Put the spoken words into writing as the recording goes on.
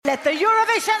Let the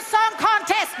Eurovision Song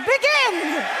Contest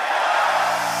begin!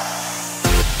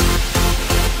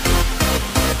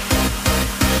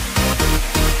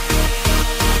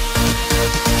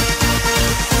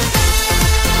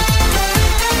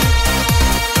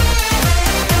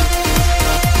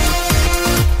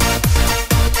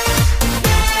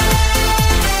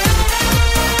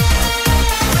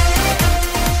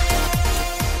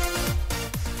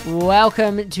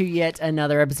 Welcome to yet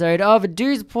another episode of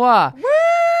Douze Pois,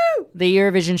 the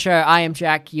Eurovision show. I am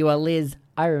Jack, you are Liz.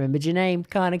 I remembered your name.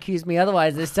 Can't accuse me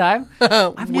otherwise this time.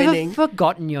 I've never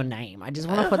forgotten your name. I just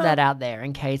want to put that out there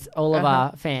in case all of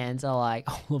our fans are like,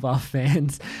 oh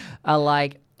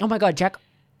my God, Jack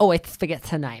always forgets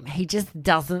her name. He just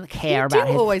doesn't care about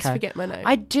his always forget my name.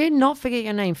 I do not forget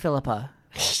your name, Philippa.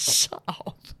 Shut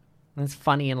up. That's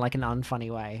funny in like an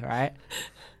unfunny way, right?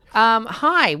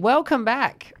 Hi, welcome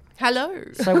back. Hello.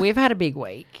 So we've had a big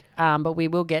week, but we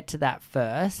will get to that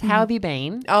first. How have you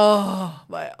been? Oh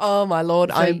my Lord,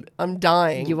 So I'm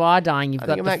dying. You are dying. You've I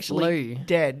got think the I'm actually flu.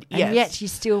 dead. And Yes. yet you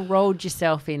still rolled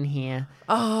yourself in here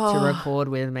to record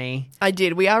with me. I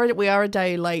did. We are a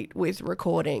day late with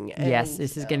recording. And, Yes,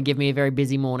 this is going to give me a very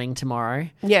busy morning tomorrow.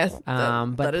 Yes.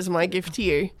 but that is my gift to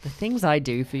you. The things I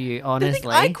do for you,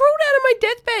 honestly. I crawled out of my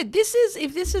deathbed.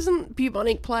 If this isn't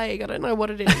bubonic plague, I don't know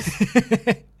what it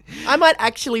is. I might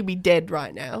actually be dead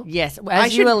right now. Yes,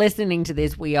 as you are listening to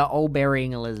this, we are all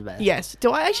burying Elizabeth. Yes.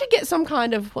 Do I actually get some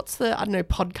kind of,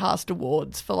 podcast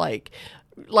awards for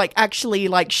actually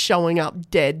showing up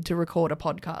dead to record a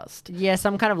podcast? Yeah,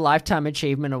 some kind of lifetime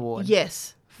achievement award.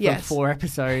 Yes. For Yes. 4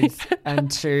 episodes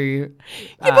and 2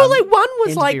 Yeah, but one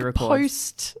was interview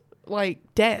records.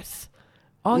 post death.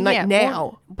 Oh, now.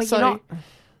 Well, but So- you're not.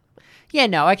 Yeah,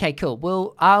 no, okay,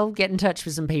 cool. I'll get in touch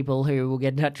with some people who will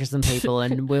get in touch with some people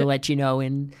and we'll let you know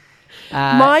in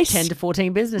 10 to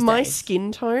 14 business My days.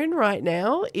 skin tone right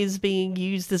now is being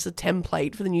used as a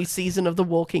template for the new season of The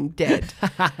Walking Dead.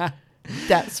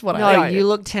 That's what I No, know. you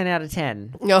look 10 out of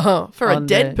 10. For a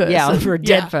dead person. Yeah, for a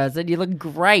dead Yeah. person. You look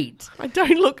great. I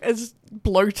don't look as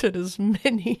bloated as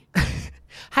many.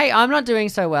 Hey, I'm not doing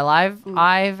so well.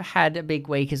 I've had a big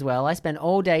week as well. I spent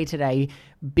all day today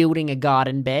building a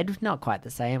garden bed. Not quite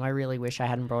the same. I really wish I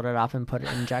hadn't brought it up and put it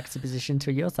in juxtaposition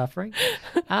to your suffering.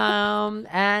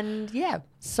 And yeah,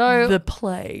 so The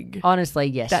plague. honestly,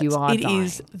 yes, you are It dying.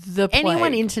 is the plague.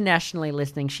 Anyone internationally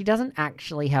listening, she doesn't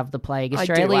actually have the plague. I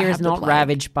do, Australia I is have the not plague.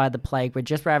 ravaged by the plague. We're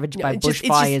just ravaged by It's just-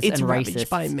 bushfires it's and ravaged racists.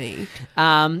 by me.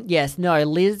 Yes, no,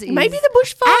 Liz is... Maybe the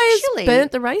bushfires Actually,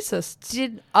 burnt the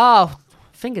racists.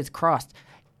 Fingers crossed.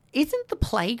 Isn't the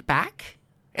plague back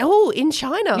Oh, in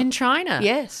China. in China?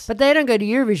 Yes. But they don't go to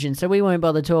Eurovision, so we won't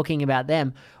bother talking about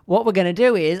them. What we're going to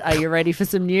do is, are you ready for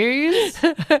some news?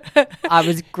 I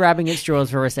was grabbing at straws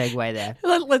for a segue there. Do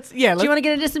you Do you want to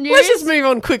get into some news? Let's just move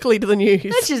on quickly to the news.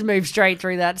 Let's just move straight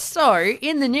through that. So,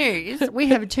 in the news, we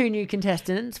have 2 new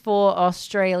contestants for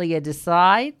Australia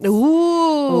Decides.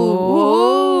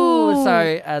 Ooh.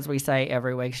 So, as we say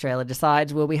every week, Australia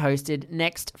Decides will be hosted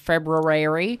next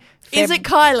February. Is it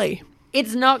Kylie?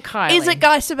 It's not Kylie. Is it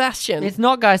Guy Sebastian? It's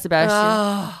not Guy Sebastian.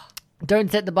 Ah.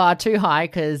 Don't set the bar too high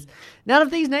because none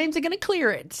of these names are going to clear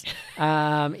it.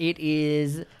 It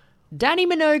is Danny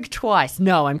Minogue twice.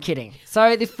 No, I'm kidding.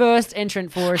 So the first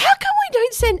entrant for us. How come we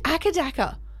don't send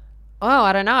Akadaka? Oh,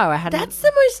 I don't know. I hadn't. That's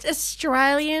the most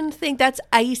Australian thing. That's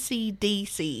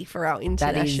ACDC for our That is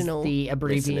international the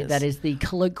abbreviation. listeners. That is the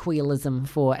colloquialism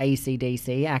for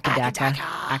ACDC. Akadaka.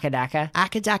 Akadaka.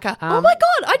 Akadaka. Oh my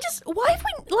God. Why have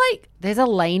we, There's a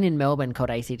lane in Melbourne called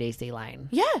ACDC Lane.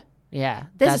 yeah. Yeah.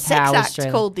 There's that's a sex how act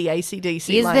Australia- called the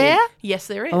ACDC Is lane. there? Yes,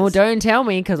 there is. Oh, don't tell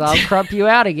me because I'll crop you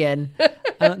out again.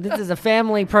 This is a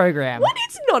family program. What?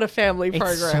 It's not a family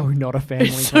program. It's so not a family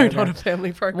It's so program. not a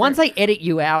family program. Once they edit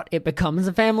you out, it becomes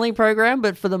a family program,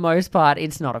 but for the most part,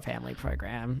 it's not a family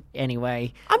program.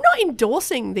 Anyway, I'm not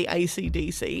endorsing the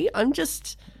ACDC. I'm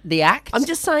just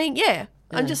saying, yeah.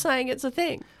 I'm just saying it's a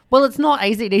thing. Well, it's not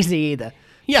ACDC either.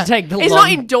 Yeah, To take the it's long-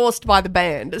 not endorsed by the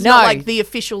band. It's No. not like the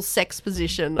official sex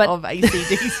position But- of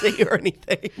ACDC or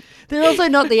anything. They're also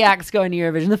not the acts going to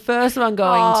Eurovision. The first one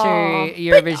going to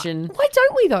Eurovision. Why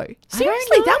don't we though?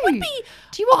 Seriously, that would know. be.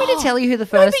 Do you want me to tell you who the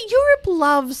No, first?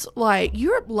 but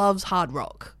Europe loves hard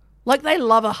rock. Like they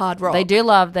love a hard rock. They do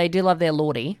love their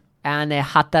Lordi and their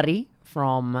Hattari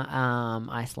from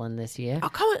Iceland this year. Oh,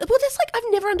 come on. Well, that's I've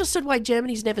never understood why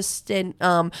Germany's never sent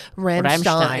Rammstein.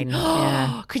 Rammstein,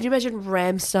 yeah. Could you imagine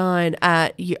Rammstein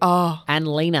at And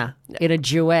Lena in a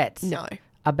duet. no.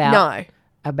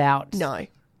 About No.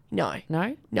 No?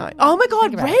 Oh my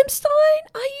God, about it.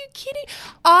 Rammstein? Are you kidding?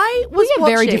 I was We have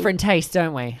very watching- different tastes,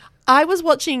 don't we? I was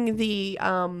watching the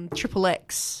Triple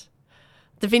X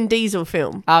The Vin Diesel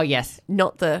film, Oh, yes.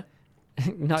 not the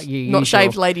Not you. not usual.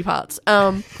 shaved lady parts.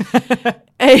 And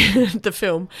the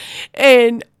film,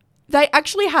 and they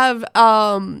actually have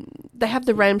they have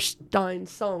the Rammstein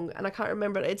song, and I can't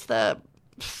remember it. It's the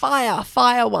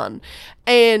fire one,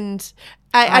 and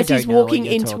as don't he's know what walking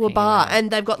you're into a talking bar, about. and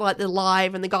they've got like the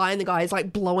live, and the guy is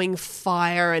like blowing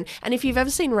fire, and if you've ever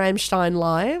seen Rammstein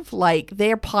live, like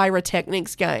their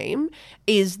pyrotechnics game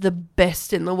is the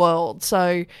best in the world.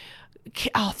 So.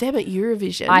 Oh, them at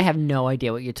Eurovision. I have no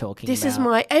idea what you're talking This about. is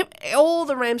my... All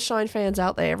the Rammstein fans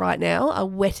out there right now are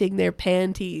wetting their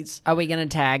panties. Are we going to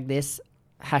tag this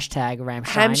hashtag Rammstein?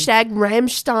 Hashtag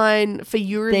Rammstein for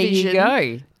Eurovision There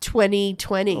you go.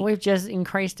 2020. We've just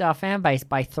increased our fan base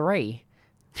by 3.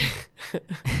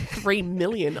 3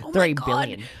 million. Oh 3 my God.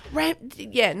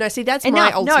 billion. Yeah, no, see, that's And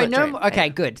my now, ultimate no, dream. okay,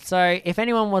 good. So if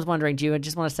anyone was wondering, do you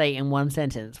just want to say in one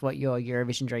sentence what your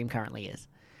Eurovision dream currently is?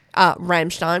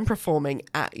 Rammstein performing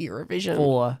at Eurovision.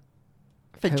 For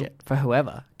for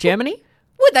whoever. Germany?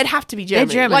 Well, they'd have to be German.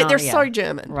 German, Like, they're aren't so they?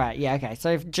 German. Right, yeah, okay.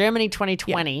 So if Germany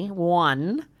 2020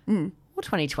 won, or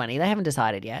 2020, they haven't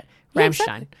decided yet. Yeah, Rammstein.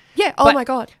 exactly. Yeah, oh But my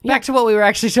God. Yeah. Back to what we were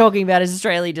actually talking about is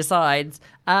Australia Decides.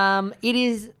 It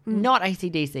is not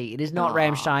AC/DC. It is not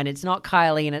Rammstein. It's not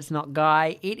Kylie and it's not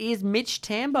Guy. It is Mitch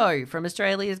Tambo from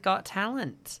Australia's Got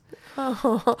Talent.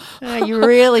 You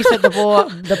really set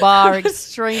the bar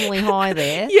extremely high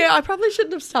there. Yeah, I probably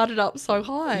shouldn't have started up so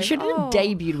high. You shouldn't have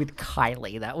debuted with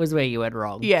Kylie. That was where you went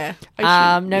wrong. Yeah.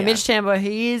 I should, No, yeah. Mitch Tambo,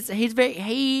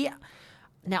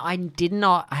 Now,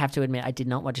 I have to admit, I did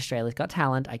not watch Australia's Got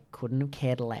Talent. I couldn't have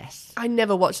cared less. I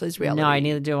never watched those reality. No,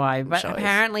 neither do I. But shows.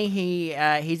 apparently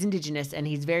he's Indigenous and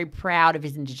he's very proud of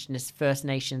his Indigenous First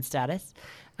Nation status.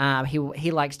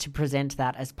 He likes to present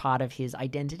that as part of his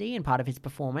identity and part of his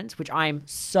performance, which I'm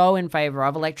so in favour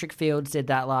of. Electric Fields did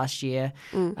that last year.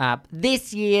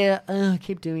 This year,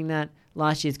 keep doing that.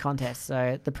 Last year's contest,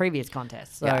 so the previous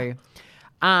contest. So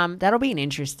that'll be an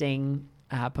interesting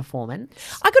performance.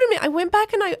 I gotta admit, I went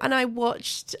back and I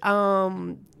watched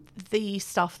the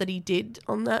stuff that he did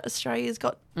on that Australia's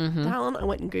Got Talent. I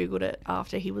went and Googled it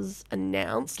after he was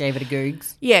announced. Gave it a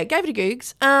googs. Yeah, gave it a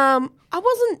googs. I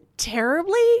wasn't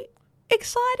terribly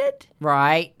excited.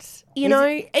 Right. You know,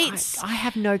 it's... I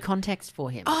have no context for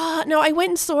him. no, I went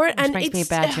and saw it, and makes it's me a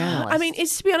bad journalist. I mean,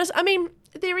 it's to be honest. I mean,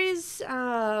 there is, you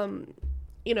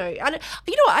know, and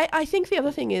I think the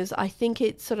other thing is, I think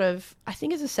it's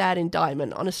a sad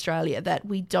indictment on Australia that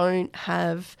we don't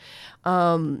have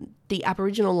the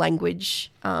Aboriginal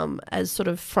language as sort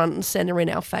of front and center in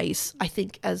our face. I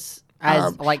think as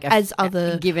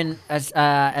other given as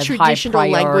high traditional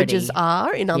priority. languages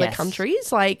are in other Yes.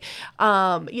 countries, like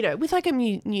you know, with like a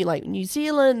New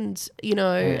Zealand, you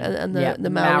know, and the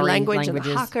Maori language and the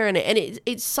languages. Hakka, and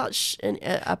it's such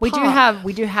a We part.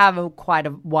 do have quite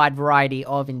a wide variety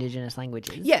of Indigenous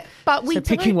languages. Yeah, but we So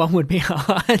picking one would be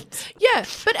hard. Yeah,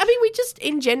 but I mean, we just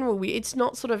in general, it's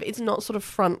not sort of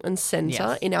front and center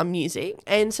Yes. in our music,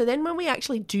 and so then when we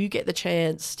actually do get the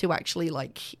chance to actually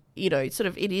like, you know, sort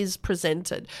of it is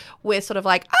presented, we're sort of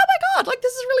like, oh my God, like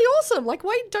this is really awesome. Like,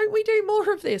 why don't we do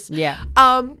more of this? Yeah.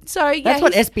 So yeah, That's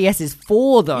what SBS is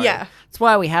for, though. Yeah. That's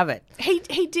why we have it. he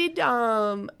did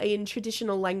in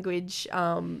traditional language,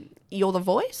 You're the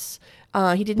Voice.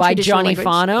 He did in By traditional Johnny language,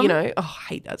 Farnham? You know, I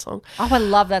hate that song. Oh, I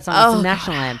love that song. It's a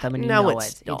national anthem, and you know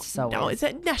it's not. It's so no, is.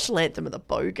 it's a national anthem of the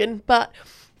bogan. But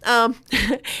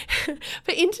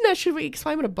for internet, should we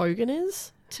explain what a bogan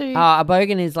is? To A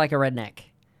bogan is like a redneck.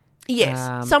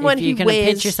 yes, someone if you who can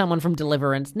wears. picture someone from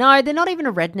Deliverance. No, they're not even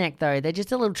a redneck, though. They're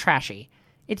just a little trashy.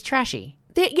 It's trashy.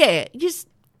 Yeah, just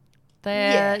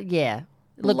Yeah.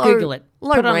 Look, Low- Google it.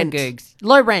 low Put it rent. on the Googs.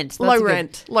 Low rent. That's low a good-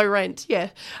 rent, low rent. Yeah.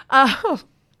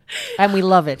 And we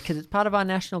love it because it's part of our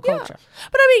national culture.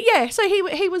 But I mean, yeah. So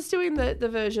he was doing the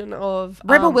version of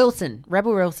Rebel Wilson.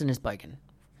 Rebel Wilson is bogan.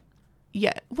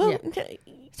 Yeah. Well,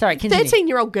 Sorry, continue.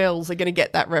 13-year-old girls are going to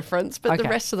get that reference, but the Okay.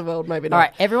 rest of the world maybe not. All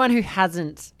right, everyone who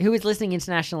is listening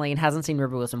internationally and hasn't seen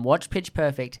Rebel Wilson, watch Pitch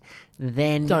Perfect.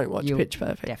 Then Don't watch you'll Pitch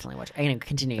Perfect. Definitely watch. I'm going to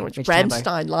continue. Watch Mitch Tambo.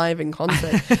 Rammstein live in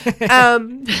concert.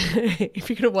 If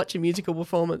you're going to watch a musical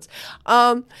performance,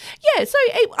 yeah. So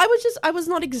I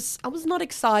was not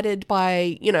excited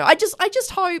by, you know. I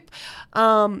just hope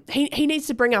he needs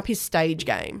to bring up his stage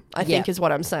game. I think is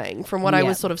what I'm saying. From what I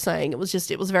was sort of saying, it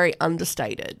was very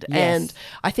understated, and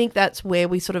I think that's where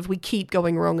we keep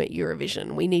going wrong at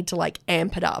Eurovision. We need to like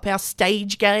amp it up, our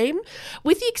stage game,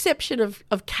 with the exception of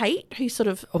Kate, who sort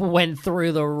of Went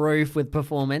through the roof with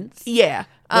performance. yeah.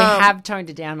 We have toned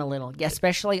it down a little,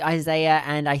 especially Isaiah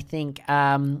and I think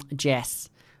Jess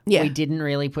Yeah. we didn't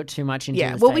really put too much into.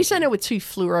 Yeah, the well, we staging. sent her with 2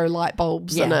 fluoro light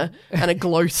bulbs Yeah. and a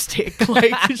glow stick.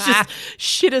 Like, it's just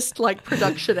shittest like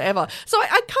production ever. So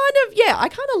I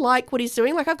kind of like what he's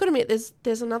doing. Like, I've got to admit,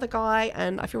 there's another guy,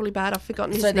 and I feel really bad. I've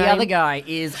forgotten his So name. the other guy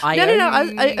is No.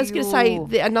 I was going to say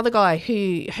another guy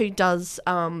who does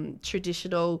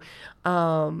traditional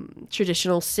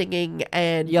singing,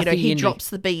 and Yothu he Yindi. drops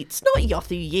the beats. Not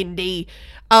Yothu Yindi,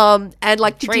 and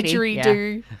like the Treaty,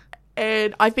 didgeridoo.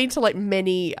 And I've been to like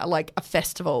many like a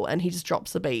festival, and he just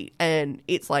drops the beat, and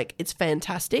it's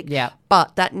fantastic. Yeah.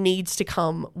 But that needs to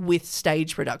come with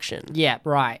stage production. Yeah,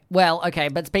 right. Well, okay,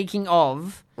 but speaking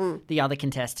of the other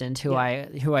contestant who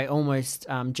I almost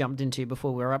jumped into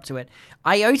before we were up to it,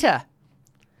 Iota.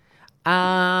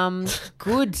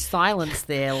 Good silence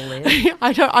there, Liz.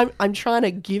 I'm trying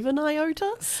to give an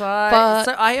iota. So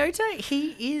But- Iota,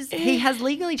 he has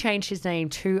legally changed his name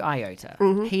to Iota.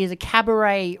 Mm-hmm. He is a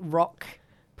cabaret rock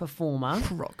performer.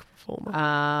 Rock performer.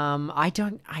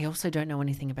 I also don't know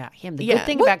anything about him. The Yeah, good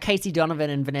thing what- about Casey Donovan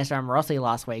and Vanessa Amorossi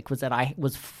last week was that I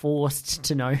was forced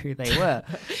to know who they were.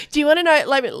 Do you want to know?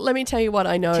 Let me tell you what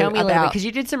I know Tell me a little bit, about. because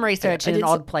you did some research I in an did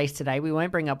odd place today. We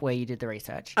won't bring up where you did the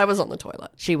research. I was on the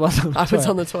toilet. She was on the I was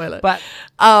on the toilet. But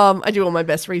I do all my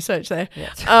best research there.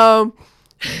 I've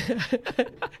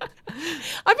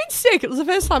been sick. It was the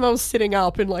first time I was sitting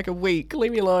up in like a week.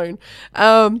 Leave me alone.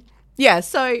 Yeah,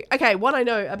 so, okay, what I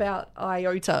know about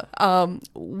Iota,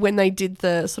 when they did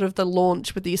the sort of the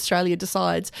launch with the Australia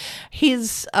Decides,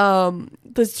 his,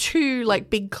 there's 2 like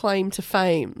big claim to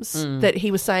fames that he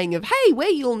was saying of, hey, where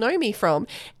you'll know me from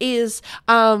is,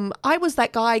 I was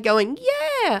that guy going,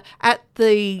 yeah, at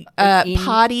the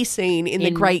party scene in The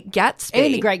Great Gatsby.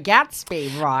 in The Great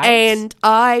Gatsby, right? And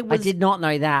I I did not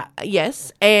know that.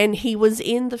 yes, and he was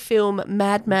in the film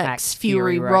Mad Max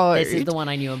Fury Road. This is the one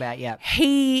I knew about, yeah.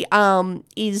 He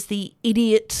is the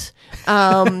idiot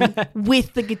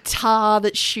with the guitar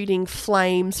that's shooting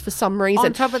flames for some reason.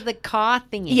 On top of the car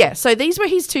thingy. Yeah, so these were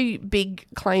his 2 big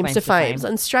claims to fame. fame.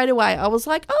 And straight away I was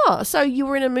like, oh, so you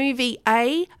were in a movie,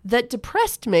 A, that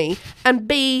depressed me, and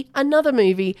B, another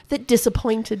movie that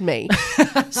disappointed me.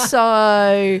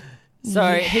 So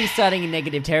he's starting in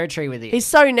negative territory with you. he's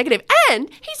so negative. And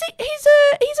he's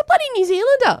a bloody New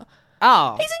Zealander.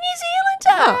 Oh. He's a New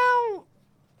Zealander. Well,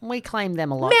 we claim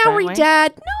them a lot, Maori don't we?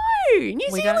 dad. No, New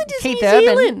We Zealand don't. is Keith New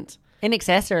Urban. Zealand. In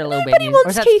excess are a little Nobody bit new. Or is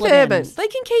wants that Keith split Urban. ends? They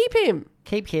can keep him.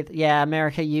 Keep Keith. Yeah,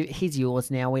 America, he's yours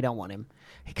now. We don't want him.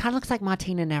 He kind of looks like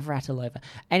Martina Navratilova.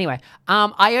 Anyway,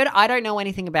 I don't know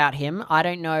anything about him. I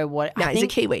don't know what. No, I he's a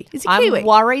think Kiwi. He's a Kiwi. I'm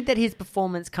worried that his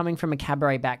performance coming from a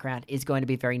cabaret background is going to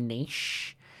be very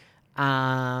niche.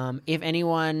 If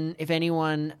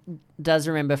anyone does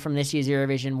remember from this year's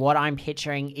Eurovision, what I'm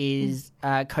picturing is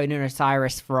Conan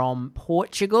Osiris from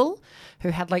Portugal, who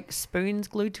had like spoons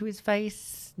glued to his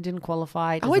face, didn't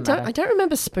qualify. Oh, I don't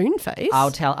remember Spoonface.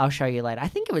 I'll show you later. I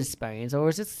think it was spoons, or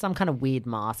was it some kind of weird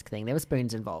mask thing? There were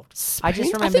spoons involved. I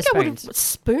just remember I think spoons. I would have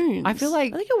spoons. I feel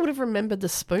like- I think I would have remembered the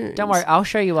spoons. Don't worry, I'll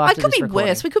show you I after could this be recording.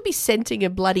 worse. We could be sending a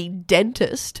bloody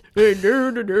dentist. Are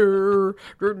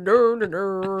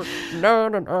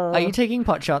you taking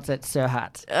pot shots at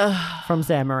Serhat from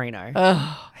San Marino?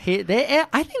 I think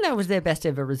that was their best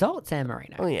ever result, San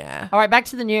Marino. Oh, yeah. All right, back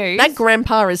to the news. That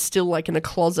grandpa is still like in a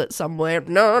closet somewhere.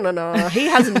 No. He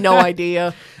has no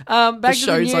idea. Back to the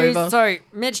show's news. over. So,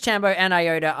 Mitch Tambo and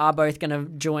Iota are both going to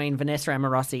join Vanessa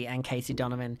Amorossi and Casey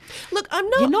Donovan. Look,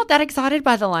 You're not that excited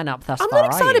by the lineup thus I'm far,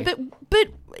 not excited, are you? but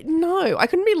no, I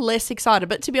couldn't be less excited.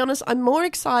 But to be honest, I'm more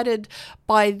excited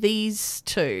by these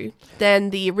 2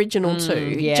 than the original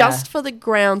 2, yeah. just for the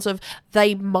grounds of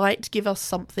they might give us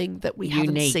something that we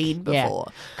haven't Unique. seen before.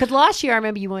 Because last year, I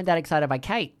remember you weren't that excited by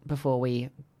Kate before we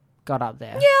got up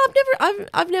there. Yeah,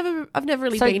 I've never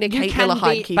really been a you Kate can Miller be-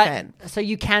 Heidke but- fan. So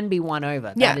you can be won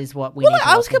over. Yeah. That is what we Well, need to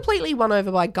I was lock in. completely won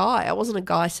over by Guy. I wasn't a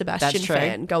Guy Sebastian That's true.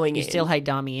 fan going You in. still hate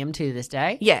Dami M to this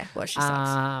day. Yeah, well, she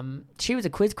sucks. She was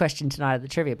a quiz question tonight at the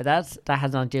trivia, but that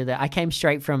has nothing to do with that. I came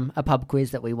straight from a pub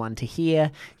quiz that we won to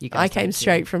hear. You guys I don't came do.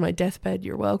 straight from my deathbed.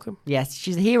 You're welcome. Yes,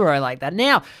 she's a hero like that.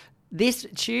 Now, this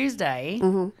Tuesday,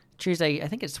 Mm-hmm. Tuesday, I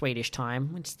think it's Swedish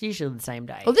time, which is usually the same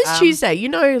day. Well, this Tuesday,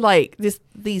 like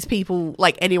these people,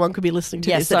 like anyone could be listening to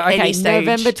Yes, this so at any stage.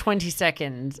 November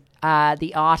 22nd,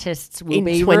 the artists will in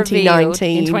be revealed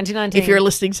 2019. in 2019. If you're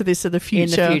listening to this in the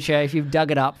future, in the future, if you've dug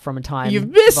it up from a time. you've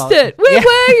missed vault. it. Where Yeah.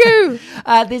 were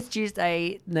you? This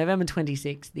Tuesday, November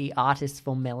 26th, the artists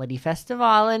for Melody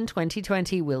Festivalen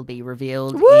 2020 will be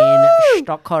revealed Woo! in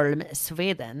Stockholm,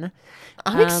 Sweden.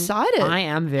 I'm excited. I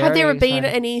am very Have there been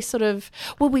excited. any sort of?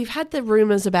 Well, we've had the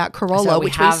rumors about Corolla, So we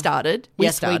which have- we started.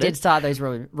 Yes, we did start those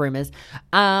rumors.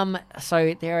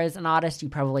 So there is an artist, you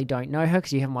probably don't know her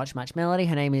because you haven't watched much Melody.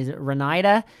 Her name is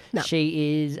Renida. No.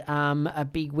 She is a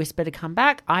big whisper to come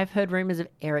back. I've heard rumors of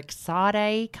Eric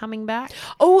Sade coming back.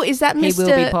 Oh, is that He Mr.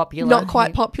 will be popular. Not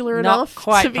quite popular enough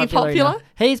to be popular? enough.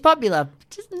 He's popular,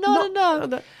 just not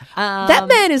enough. That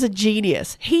man is a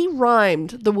genius. He rhymed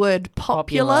the word popular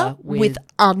Popular with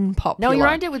unpopular. No, you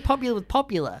rhymed it with popular.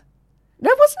 No,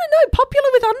 wasn't it? No, popular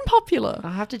with unpopular.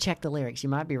 I'll have to check the lyrics. You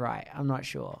might be right. I'm not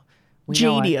sure. We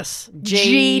know it. Genius.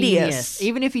 Genius.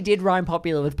 Even if he did rhyme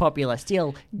popular with popular,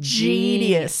 still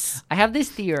genius. I have this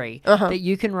theory that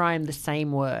you can rhyme the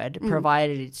same word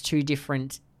provided it's two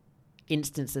different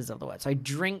instances of the word. So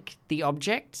drink the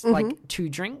object, like to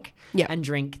drink, Yeah. and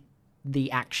drink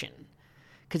the action.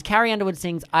 Because Carrie Underwood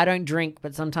sings, I don't drink,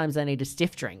 but sometimes I need a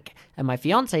stiff drink. And my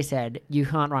fiance said, you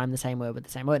can't rhyme the same word with the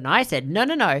same word. And I said,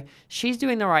 no, she's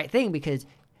doing the right thing because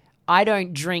I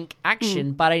don't drink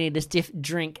action, but I need a stiff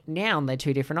drink noun. They're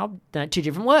two different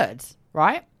words,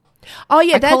 right? Oh,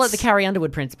 yeah, I that's... call it the Carrie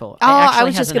Underwood principle. Oh, I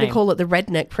was just going to call it the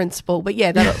redneck principle. But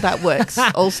yeah, that works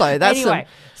also. That's Anyway,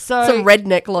 some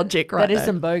redneck logic right that is there.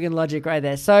 some bogan logic right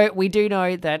there. So we do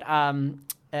know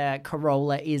that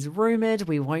Corolla is rumoured.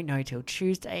 We won't know till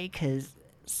Tuesday because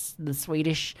the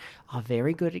Swedish are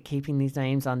very good at keeping these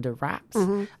names under wraps.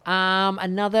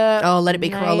 Another let it be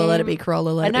Corolla, let it be name- Corolla,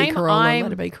 let a it be name Corolla, I'm-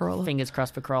 let it be Corolla. Fingers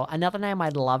crossed for Corolla. Another name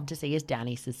I'd love to see is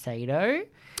Danny Saucedo.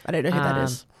 I don't know who that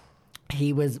is.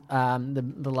 He was the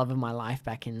love of my life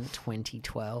back in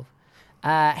 2012.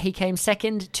 He came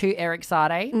second to Eric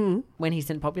Sade when he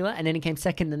sent popular, and then he came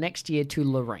second the next year to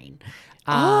Lorraine.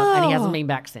 And he hasn't been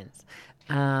back since.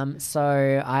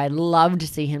 So I'd love to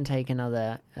see him take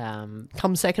another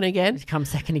Come second again. come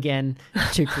second again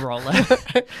to Corolla.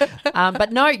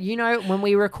 But no, when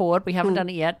we record, we haven't done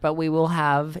it yet, but we will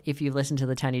have, if you've listened to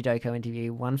the Tanya Doko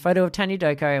interview, one photo of Tanya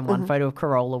Doko and one photo of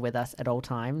Corolla with us at all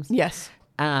times. Yes.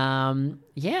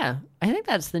 Yeah, I think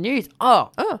that's the news.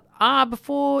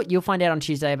 Before you'll find out on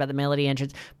Tuesday about the Melody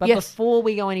entrance, but Yes. before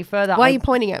we go any further, Why are you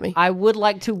pointing at me? I would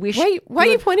like to wish. Why are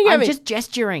you pointing at I'm me? just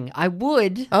gesturing. I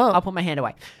would. Oh. I'll put my hand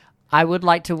away. I would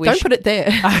like to wish. Don't put it there.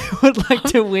 I would like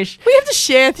to wish. We have to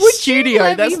share the studio.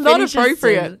 Let me That's not finish a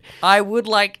appropriate. sentence. I would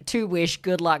like to wish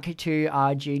good luck to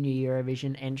our junior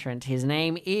Eurovision entrant. His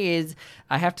name is,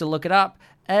 I have to look it up,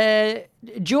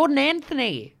 Jordan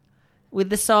Anthony, with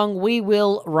the song We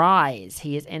Will Rise.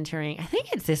 He is entering, I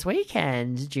think it's this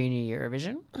weekend's junior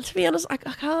Eurovision. To be honest, I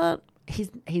can't. He's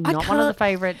not one of the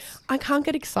favourites. I can't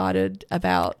get excited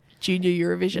about Junior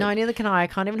Eurovision. No, neither can I. I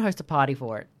can't even host a party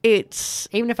for it. It's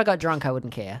Even if I got drunk, I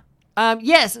wouldn't care.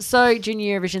 Yes, so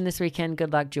Junior Eurovision this weekend.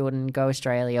 Good luck, Jordan. Go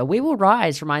Australia. We Will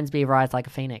Rise reminds me of Rise Like a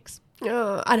Phoenix. I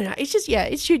don't know. It's just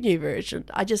it's Junior Eurovision.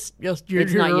 Junior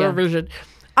It's not you. Eurovision.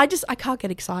 I can't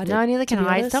get excited. No, neither to can be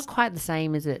I. honest. It's not quite the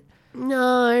same, is it?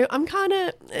 No, I'm kind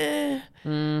of.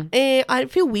 I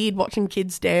feel weird watching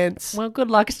kids dance. Well, good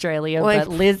luck, Australia. Like- but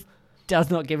Liz does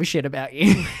not give a shit about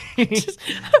you.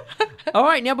 All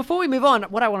right, now before we move on,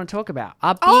 what I want to talk about,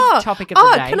 our big topic of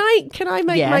the day. Can I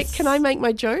make Yes.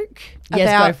 my joke? Yes,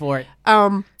 about, go for it.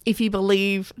 If you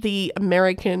believe the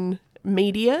American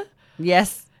media,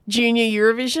 Yes. Junior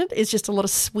Eurovision is just a lot of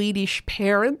Swedish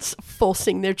parents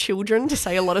forcing their children to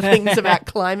say a lot of things about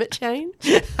climate change.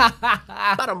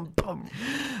 Ba-dum-bum.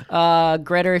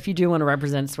 Greta, if you do want to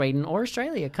represent Sweden or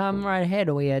Australia, come right ahead.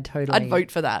 We are totally. I'd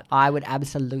vote for that. I would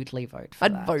absolutely vote for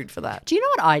that. I'd vote for that. Do you know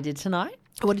what I did tonight?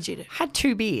 What did you do? Had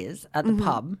 2 beers at the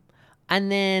pub,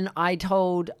 and then I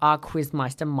told our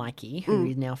quizmeister Mikey, who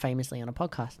is now famously on a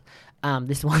podcast,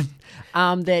 this one,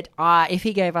 that if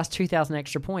he gave us 2,000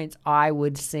 extra points, I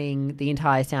would sing the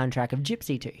entire soundtrack of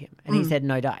Gypsy to him. And he said,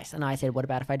 no dice. And I said, what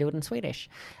about if I do it in Swedish?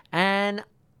 And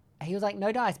he was like,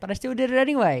 no dice, but I still did it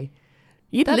anyway.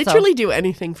 You'd That's literally do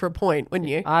anything for a point, wouldn't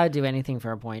you? I'd do anything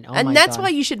for a point. Oh my And that's God. why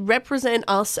you should represent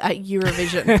us at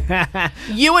Eurovision.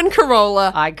 You and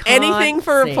Corolla. I can't anything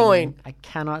for sing. a point. I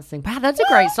cannot sing. Wow, that's a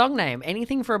great song name.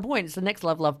 Anything for a point. It's the next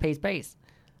love, love, peace, peace.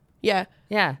 Yeah.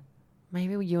 Yeah.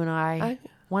 Maybe you and I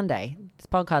one day. This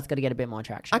podcast's got to get a bit more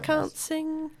traction. I can't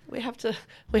sing. We have to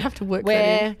work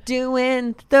that in. We're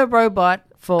doing the robot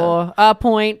for a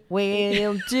point.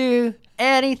 We'll do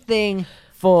anything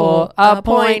for a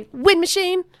point. Wind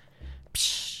machine.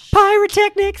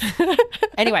 Pyrotechnics.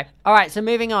 Anyway, all right. So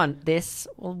moving on. This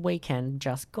weekend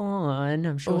just gone.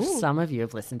 I'm sure some of you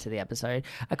have listened to the episode.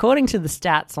 According to the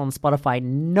stats on Spotify,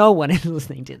 no one is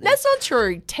listening to this. That's not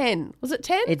true. 10. Was it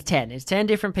 10? It's 10. It's 10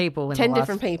 different people. In 10 the last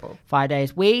different people. 5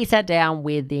 days. We sat down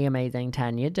with the amazing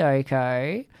Tanya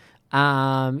Doko.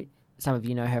 some of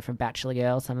you know her from Bachelor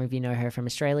Girl. Some of you know her from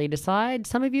Australia Decide.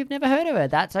 Some of you have never heard of her.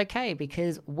 That's okay,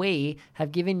 because we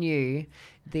have given you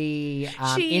the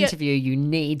interview you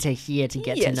need to hear to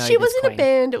get to know she was this in queen. a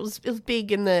band. It was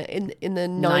big in the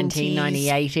 90s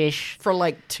 1998-ish. for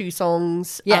like 2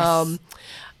 songs. Yes.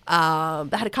 They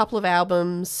had a couple of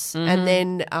albums, and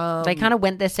then They kind of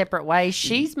went their separate ways.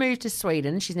 She's moved to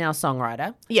Sweden. She's now a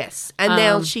songwriter. yes, and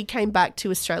now she came back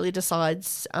to Australia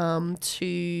Decides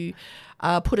to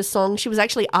put a song. She was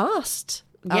actually asked.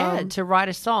 To write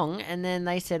a song, and then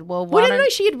they said, "Well, We why didn't don't?" know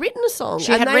she had written a song.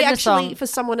 She had they written a actually song. for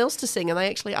someone else to sing, and they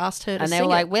actually asked her to And sing they were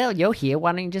like, it. "Well, you're here.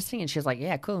 Why don't you just sing?" And she was like,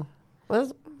 "Yeah, cool."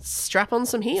 Well, strap on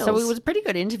some heels. So it was a pretty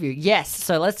good interview. Yes.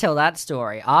 So let's tell that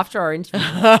story. After our interview,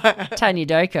 Tanya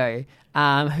Doko,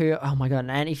 who, oh my God,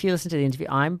 and if you listen to the interview,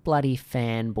 I'm bloody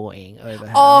fanboying over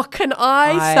her. Oh, can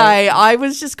I say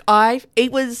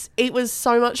it was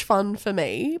so much fun for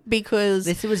me because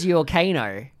This was your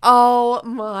Kano. oh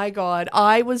my God,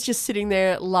 I was just sitting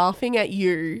there laughing at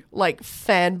you, like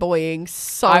fanboying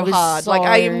so I was hard. Like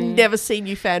I have so- never seen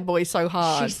you fanboy so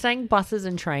hard. She sang Buses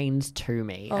and Trains to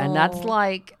me. And that's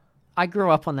like, I grew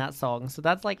up on that song. So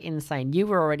that's like insane. You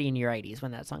were already in your 80s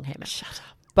when that song came out. Shut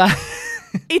up. But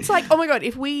It's like, oh my God,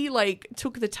 if we like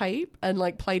took the tape and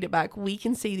like played it back, we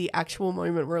can see the actual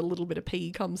moment where a little bit of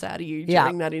pee comes out of you Yeah.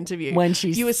 during that interview. When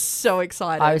she's- You were so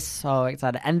excited. I was so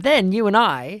excited. And then you and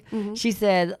I, she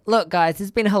said, "Look, guys, it's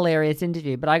been a hilarious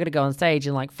interview, but I got to go on stage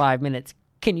in like 5 minutes.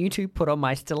 Can you two put on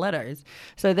my stilettos?"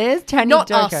 So there's Tanya Not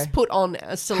Doko. us put on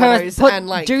stilettos and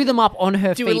like do them up on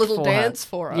her do feet a little for dance her.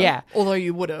 for her. Yeah. Although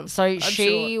you would have. So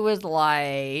she was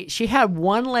like, she had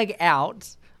one leg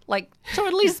out, like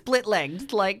totally split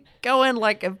legged, like going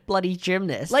like a bloody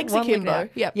gymnast. Legs One leg akimbo, out.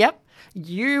 yep. Yep.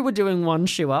 You were doing one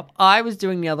shoe up. I was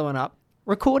doing the other one up.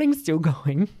 Recording's still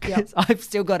going because I've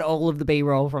still got all of the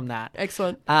B-roll from that.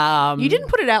 Excellent. Um, You didn't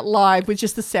put it out live with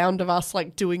just the sound of us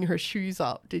like doing her shoes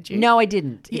up, did you? No, I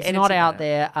didn't. You It's not edited out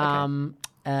that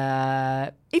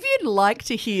there. If you'd like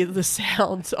to hear the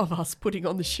sounds of us putting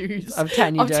on the shoes Of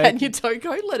Tanya Toko,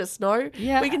 let us know.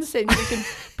 Yeah. We can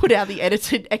put out the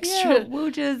edited extra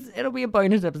Yeah, it'll be a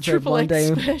bonus episode triple one X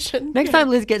day. version. Next Yeah. time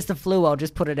Liz gets the flu, I'll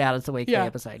just put it out as a weekly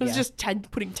episode. It was Yeah.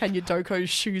 just putting Tanya Doko's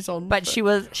shoes on. But she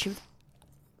was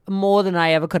more than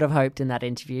I ever could have hoped in that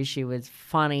interview. She was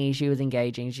funny, she was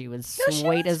engaging, she was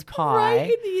sweet as pie.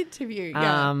 Great in the interview.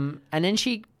 Yeah. And then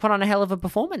she put on a hell of a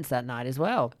performance that night as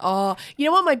well. Oh, you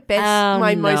know what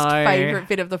my most no. favorite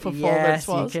bit of the performance Yes,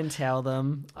 was? you can tell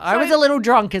them. I was a little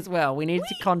drunk as well. We needed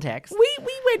context.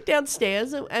 We went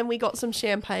downstairs and we got some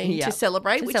champagne Yeah, to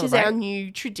celebrate, to which is celebrate. our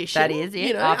new tradition. That is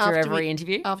it, after every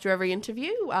interview. After every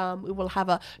interview, we will have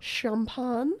a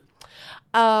champagne.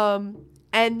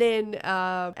 And then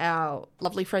our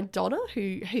lovely friend Donna,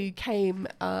 who came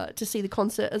to see the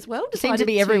concert as well, Seemed to decided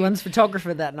be everyone's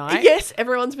photographer that night. Yes,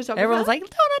 everyone's photographer. Everyone's like,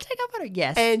 Donna, take a photo.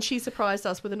 Yes. and she surprised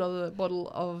us with another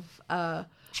bottle of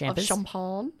Champers.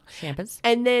 champagne. Champers.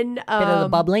 And then Bit of the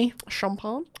bubbly.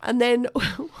 champagne. And then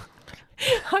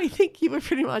I think you were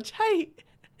pretty much, hey,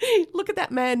 look at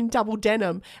that man in double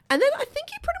denim. And then I think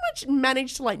you pretty much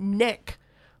managed to like neck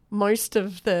most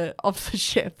of the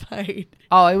champagne.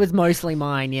 Oh, it was mostly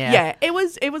mine, yeah. Yeah, it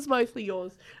was mostly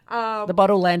yours. The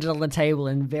bottle landed on the table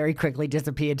and very quickly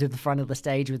disappeared to the front of the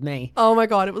stage with me. Oh my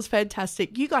God, it was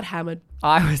fantastic. You got hammered.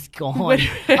 I was gone.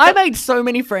 I made so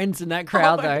many friends in that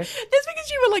crowd, Oh my though. God. That's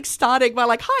because you were like starting by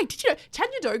like, hi, did you know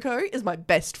Tanya Doko is my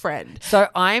best friend? So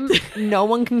no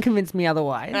one can convince me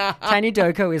otherwise. Tanya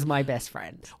Doko is my best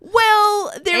friend.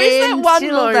 Well, there is that one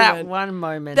Until moment. that one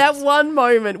moment. That one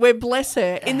moment where, bless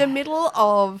her, in the middle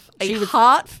of a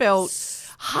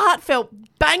heartfelt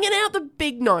banging out the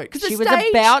big note, because She the was stage,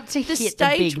 about to the hit the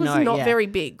stage big was note, not yeah. very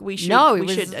big. We should, No, it we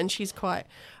was- should, and she's quite.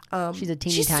 She's a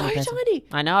teeny she's tiny so person. tiny.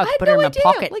 I know, I could had put her no in my idea.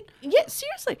 pocket. Like, yeah,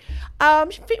 seriously.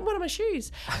 She fit in one of my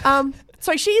shoes.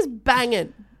 So she's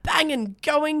banging,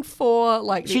 going for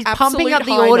like She's the pumping up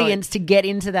absolute the high audience to get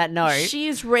into that note. note. She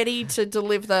is ready to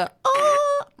deliver the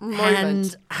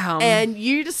moment. And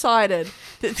you decided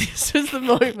that this was the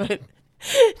moment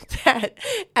that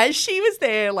as she was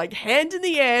there, like hand in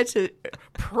the air to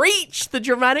preach the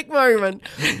dramatic moment,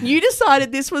 you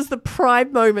decided this was the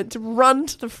prime moment to run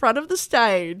to the front of the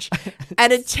stage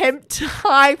and attempt to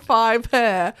high five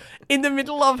her in the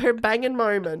middle of her banging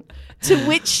moment, to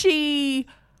which she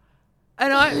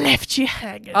And I left you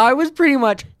hanging. I was pretty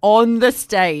much on the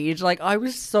stage. Like, I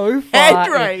was so far. Head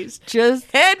in. raised. Just,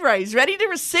 Head raised, ready to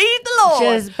receive the Lord.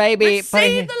 just, baby.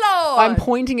 Receive the Lord. I'm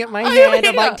pointing at my I'm hand. I'm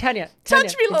here. like, Tanya,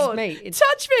 Touch me, Lord. It's me.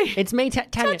 Touch me. It's me, Tanya.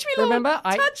 Touch me, Lord. Remember?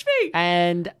 Touch me.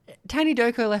 And Tanya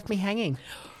Doko left me hanging.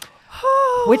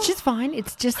 which is fine.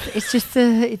 It's just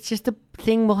a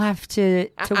thing we'll have to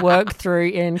work through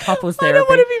in couples therapy.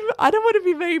 I don't want to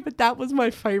be mean, but that was my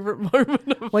favorite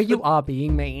moment of Well, you are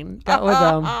being mean. That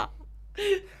was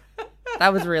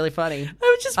that was really funny.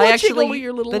 I was just watching all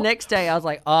your little... The next day, I was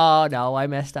like, oh, no, I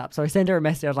messed up. So I sent her a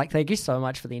message. I was like, thank you so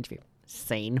much for the interview.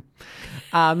 Scene.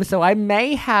 So I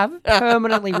may have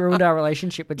permanently ruined our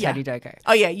relationship with Teddy Doko.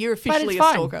 Oh, yeah, you're But officially it's a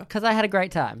fine, stalker. because I had a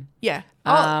great time. Yeah.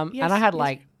 And I had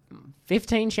like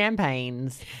 15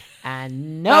 champagnes,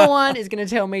 and no one is going to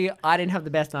tell me I didn't have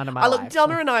the best night of my life. Look,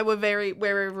 Donna and I were very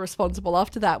responsible.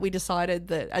 After that, we decided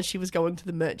that as she was going to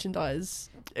the merchandise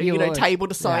table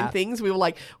to sign things, we were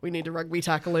like, we need to rugby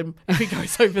tackle him if he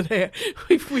goes over there.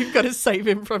 We've got to save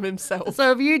him from himself.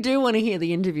 So if you do want to hear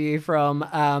the interview from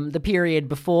the period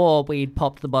before we'd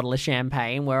popped the bottle of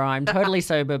champagne, where I'm totally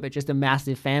sober but just a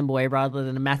massive fanboy rather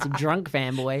than a massive drunk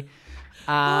fanboy,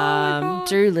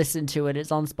 do listen to it.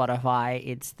 It's on Spotify.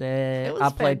 It's the was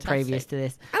upload fantastic. previous to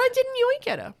this. And I didn't yoink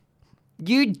at her.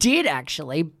 You did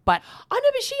actually, but I know,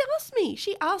 but she asked me.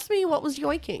 She asked me what was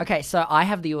yoinking. okay, so I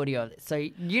have the audio of this. So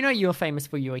you know you're famous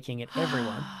for yoiking at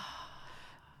everyone.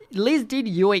 Liz did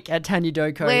yoik at Tanya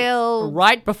Doko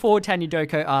right before Tanya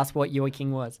Doko asked what yoiking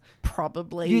was.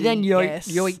 Probably. You then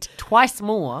yoiked twice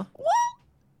more. What?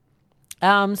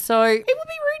 So It would be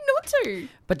rude not to.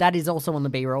 but that is also on the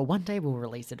B-roll. One day we'll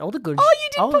release it. All the good. Oh, you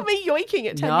didn't put me yoinking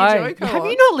at Tanya Doko. Have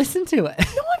you not listened to it?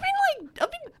 No, I've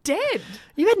been dead.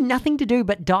 You had nothing to do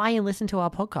but die and listen to our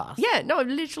podcast. Yeah, no, I've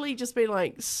literally just been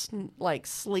like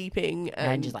sleeping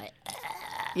And just like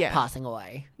yeah, passing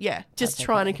away. yeah, just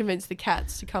trying to convince the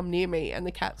cats to come near me, and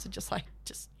the cats are just like,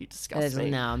 you disgust me.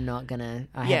 No, I'm not gonna.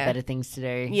 I Yeah. have better things to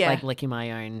do. Yeah. Like licking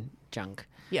my own junk.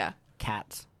 Yeah,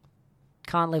 Cats.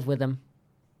 Can't live with them.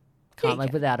 Yeah, Can't you live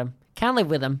can. without them. Can't live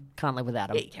with them. Can't live without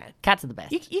them. Yeah, you can. Cats are the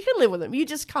best. you can live with them. You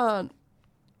just can't,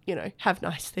 have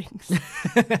nice things.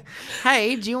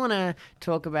 Hey, do you want to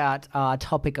talk about our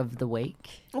topic of the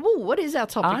week? Oh, what is our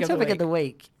topic Our of topic the of the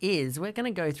week is we're going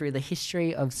to go through the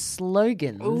history of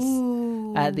slogans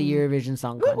Ooh. at the Eurovision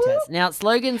Song Woo, woo. Contest. Now,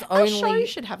 slogans Our only. show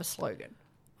should have a slogan.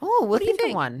 Oh, we'll do you think of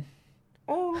think? one.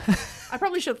 Oh, I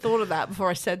probably should have thought of that before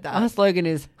I said Our that. slogan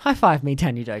is "High five me,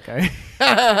 Tanya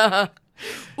Doko."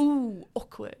 Ooh,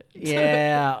 awkward.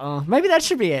 Yeah, maybe that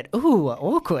should be it. Ooh,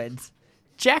 awkward.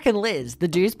 Jack and Liz, the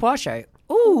Deuce Poir Show.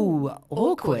 Ooh,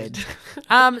 awkward.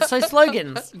 So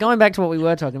slogans. Going back to what we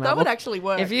were talking about. That would actually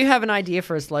work. If you have an idea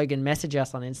for a slogan, message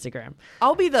us on Instagram.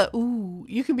 I'll be the ooh.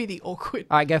 You can be the awkward.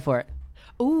 All right, go for it.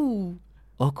 Ooh.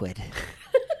 Awkward.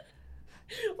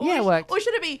 Or Yeah, it worked. Or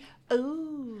should it be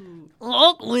ooh?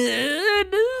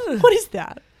 Awkward. What is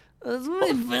that? That's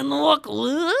my friend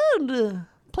awkward.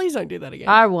 Please don't do that again.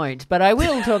 I won't, but I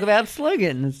will talk about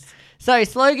slogans. So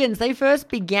slogans, they first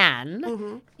began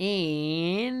Mm-hmm.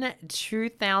 in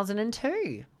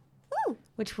 2002,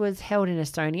 which was held in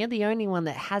Estonia. The only one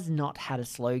that has not had a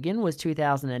slogan was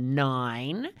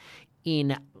 2009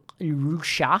 in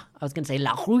Russia. I was going to say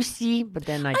La Russie, but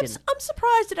then I didn't. I'm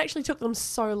surprised it actually took them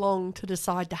so long to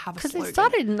decide to have a Because slogan. it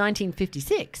started in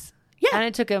 1956. Yeah. And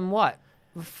it took them,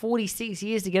 46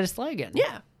 years to get a slogan?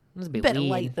 Yeah. It was a bit Better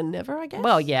weird. late than never, I guess.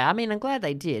 Well, yeah. I mean, I'm glad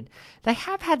they did. They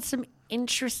have had some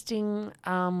interesting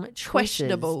choices.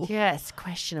 Questionable. Yes,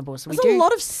 questionable. So There's a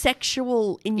lot of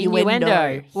sexual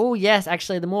innuendo. Oh, yes.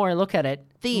 Actually, the more I look at it,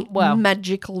 The well,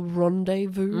 magical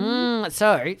rendezvous.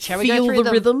 so shall we go Feel through the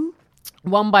them rhythm.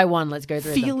 one by one? Let's go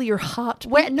through them. Feel your heart.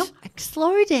 Wait, no,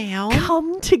 slow down.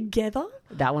 Come together.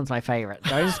 That one's my favourite.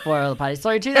 Don't spoil the party.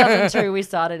 So 2002, we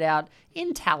started out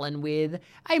in Tallinn with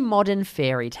a modern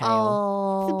fairy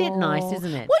tale. It's a bit nice,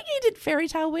 isn't it? What year did Fairy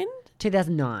Tale win?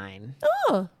 2009.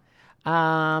 Oh,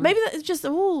 maybe that's just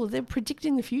they're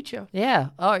predicting the future. Yeah.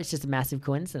 Oh, it's just a massive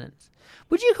coincidence.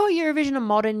 Would you call Eurovision a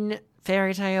modern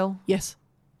fairy tale? Yes.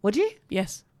 Would you?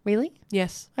 Yes. Really?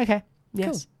 Yes. Okay.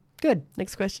 Yes. Cool. Good.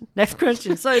 Next question. Next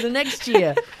question. So the next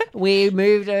year, we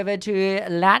moved over to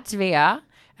Latvia,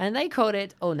 and they called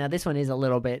it, oh, now this one is a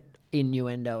little bit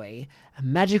innuendo-y, a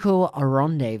magical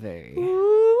rendezvous.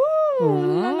 Ooh,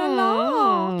 la, la,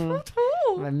 la.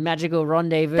 A magical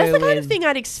rendezvous. That's the kind of with thing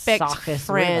I'd expect Sarkis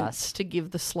France to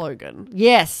give the slogan.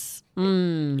 Yes.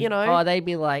 You know? Oh, they'd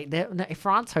be like, no, if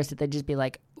France hosted, they'd just be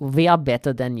like, we are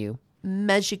better than you.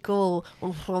 Magical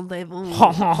rendezvous.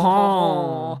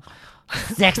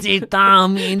 Sexy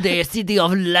time in the city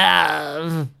of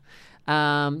love.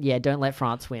 Yeah, don't let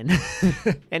France win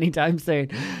anytime soon.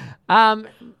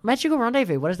 Magical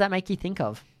Rendezvous, what does that make you think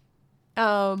of?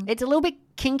 It's a little bit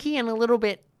kinky and a little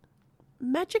bit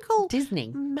Magical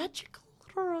Disney. Magical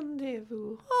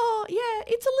rendezvous. Oh yeah,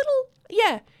 it's a little.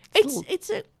 Yeah,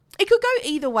 it's It could go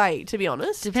either way, to be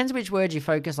honest. Depends which word you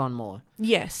focus on more.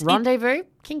 Yes. Rendezvous,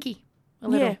 kinky. A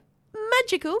little. Yeah.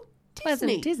 Magical. Pleasant.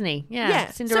 Disney. Disney. Yeah.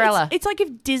 So Cinderella. it's like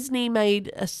if Disney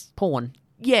made a Porn.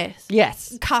 yes,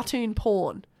 Yes. cartoon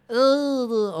porn.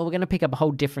 Oh, we're going to pick up a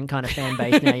whole different kind of fan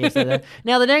base now. You said that.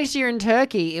 Now, the next year in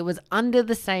Turkey, it was Under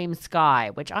the Same Sky,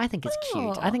 which I think is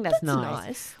cute. I think that's that's nice.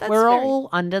 nice. That's We're very- all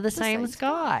under the same same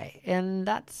sky, and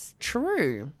that's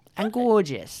true and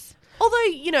gorgeous.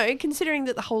 Although, considering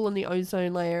that the hole in the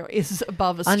ozone layer is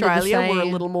above the Australia, we're a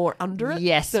same- little more under it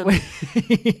Yes, than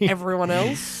we- everyone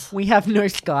else. we have no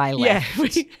sky Yeah,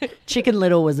 left. Chicken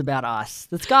Little was about us.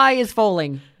 The sky is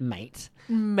falling, mate.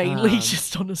 mainly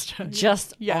just on Australia.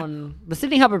 Just Yeah. on the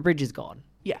Sydney Harbour Bridge is gone.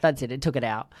 Yeah. That's it. It took it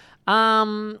out.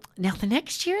 Now the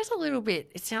next year is a little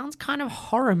bit. It sounds kind of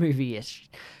horror movie-ish.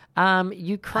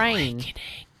 Ukraine.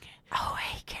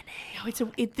 Awakening.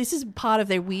 No, this is part of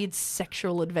their weird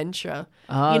sexual adventure.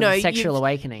 Oh, the you've- sexual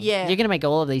awakening. Yeah. You're gonna make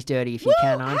all of these dirty if you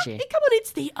can, aren't you? Come on,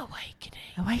 it's the awakening.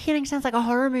 Awakening sounds like a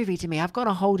horror movie to me. I've gone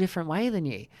a whole different way than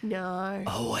you. No.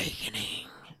 Awakening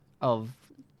of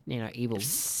evil.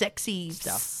 Sexy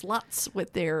sluts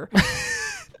with their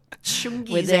chungies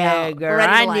With their out.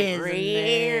 grinders and ready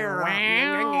their to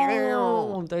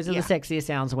wow. Those are Yeah. the sexiest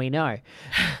sounds we know.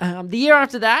 The year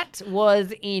after that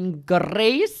was in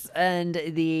Greece, and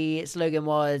the slogan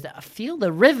was "Feel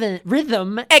the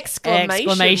rhythm!"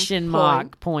 Exclamation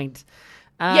mark point.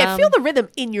 Yeah, feel the rhythm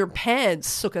in your pants,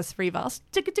 Sukas Rivas.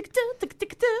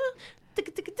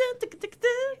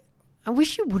 I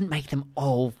wish you wouldn't make them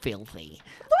all filthy.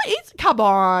 Come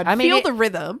on, I mean, feel it- the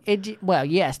rhythm. Well,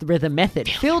 yes, the rhythm method.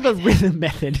 Feel the rhythm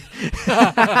method.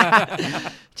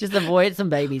 Just avoid some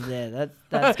babies there.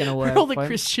 That's going to work. For all the folks.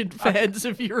 Christian fans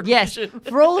of Eurovision. Yes,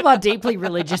 for all of our deeply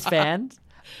religious fans.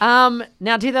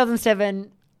 Now,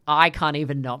 2007, I can't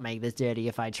even not make this dirty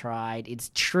if I tried. It's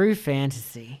True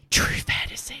Fantasy. True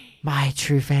fantasy. My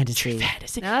True Fantasy.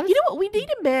 Fantasy. Now, You know what? We need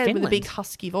a man with a Finland. big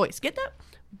husky voice. Get that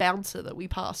bouncer that we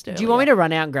passed earlier. do you want me to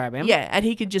run out and grab him? Yeah, and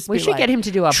he could just We be should like, get him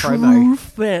to do our True promo.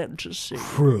 fantasy.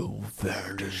 True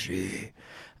Fantasy.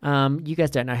 You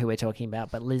guys don't know who we're talking about,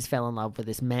 but Liz fell in love with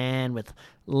this man with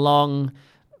long,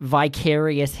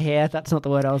 vicarious hair. That's not the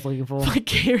word I was looking for.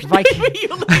 Vicarious.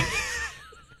 Vic-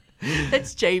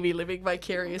 That's Jamie living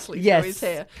vicariously Yes, through his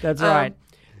hair. that's right.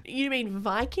 You mean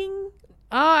Viking?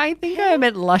 Oh, I think I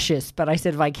meant luscious, but I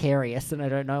said vicarious, and I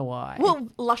don't know why. Well,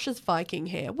 luscious Viking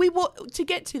hair. To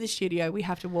get to the studio, we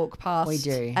have to walk past We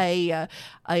do.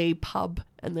 a pub,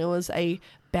 and there was a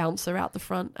bouncer out the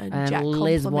front, and Jack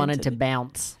Liz wanted complimented to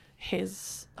bounce.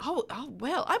 his. Oh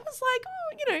well, I was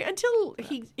like, until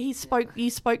you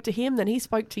spoke to him, then he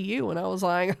spoke to you, and I was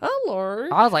like, hello.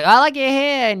 I was like, I like your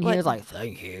hair. And he Like- was like,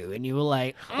 thank you. And you were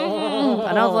like, oh.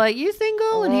 And I was like, you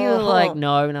single? And he was like,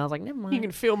 no. And I was like, never mind. You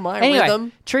can feel my Anyway,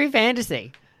 rhythm. True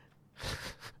Fantasy.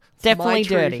 Definitely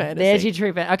true dirty. fantasy. There's your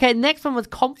true fantasy. Okay, next one was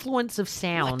Confluence of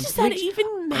Sound. What does that which even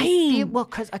I mean? feel- well,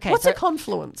 because, okay. What's so, a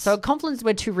confluence? So a confluence is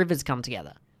where two rivers come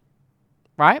together.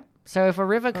 Right? So if a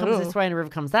river comes this way and a river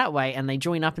comes that way and they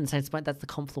join up in the same spot, that's the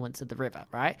confluence of the river,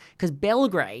 right? Because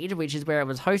Belgrade, which is where it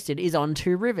was hosted, is on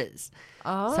two rivers.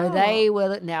 So they've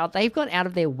gone out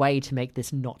of their way to make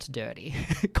this not dirty.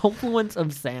 Confluence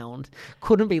of Sound.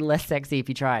 Couldn't be less sexy if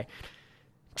you try.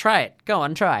 Try it. Go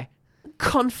on, try.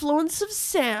 confluence of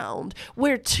sound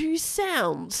where two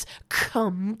sounds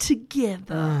come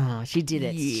together. Oh, she did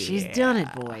it. She's done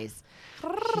it, boys.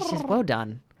 She's just well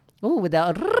done. Oh,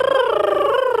 without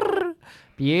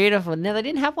beautiful. Now they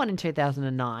didn't have one in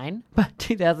 2009, but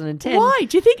 2010. Why?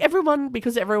 Do you think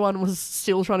because everyone was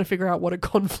still trying to figure out what a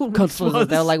confluence was?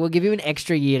 They were like, we'll give you an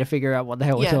extra year to figure out what the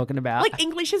hell we're Yeah. talking about. Like,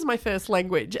 English is my first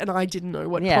language, and I didn't know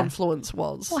what Yeah. confluence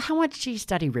was. well, how much do you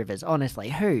study rivers? Honestly,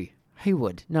 who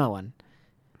would? No one.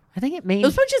 I think it means. It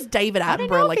was probably just David don't know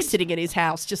Attenborough, if like, it's- sitting in his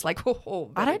house, just like,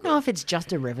 I don't know if it's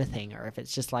just a river thing or if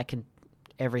it's just like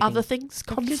everything. Other things, It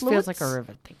confluence. just feels like a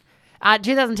river thing.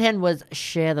 2010 was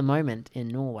Share the Moment in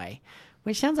Norway,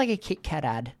 which sounds like a Kit Kat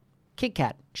ad. Kit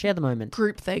Kat, share the moment.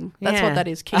 Group thing. That's Yeah. what that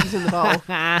is. Keys in the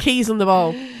bowl. Keys in the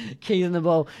bowl. Keys in the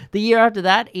bowl. The year after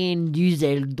that in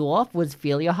Düsseldorf was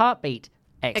Feel Your Heartbeat!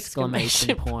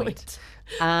 Exclamation point.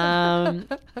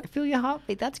 Feel Your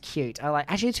Heartbeat. That's cute. I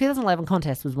like. Actually, the 2011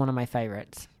 contest was one of my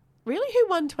favorites. Really? Who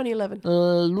won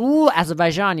 2011?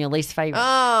 Azerbaijan, your least favorite.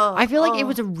 Oh, I feel like it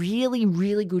was a really,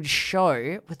 really good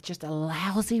show with just a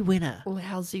lousy winner.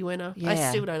 lousy winner. I Yeah.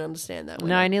 still don't understand that No,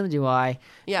 winner. neither do I.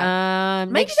 Yeah.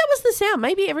 Maybe next- that was the sound.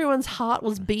 Maybe everyone's heart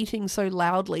was beating so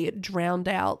loudly it drowned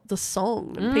out the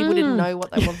song and people didn't know what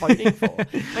they were voting for.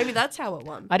 Maybe that's how it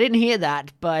won. I didn't hear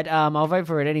that, but I'll vote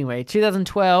for it anyway.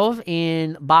 2012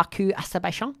 in Baku,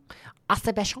 Azerbaijan.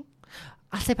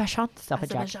 Azerbaijan, stop it,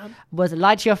 Jack. Azerbaijan. Was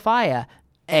light your fire!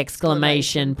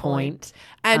 Exclamation point.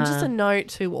 And just a note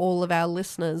to all of our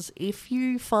listeners, if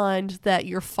you find that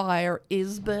your fire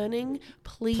is burning,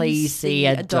 please see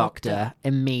a doctor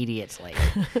immediately.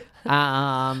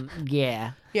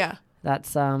 Yeah. Yeah.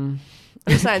 That's I'm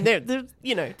saying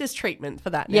there's treatment for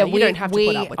that now. yeah, you don't have to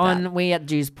put up with that. We at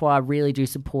Juice Poir really do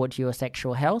support your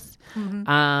sexual health.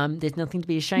 There's nothing to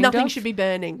be ashamed of. Nothing should be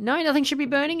burning. No, nothing should be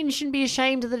burning, and you shouldn't be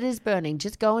ashamed that it is burning.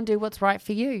 Just go and do what's right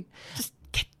for you. Just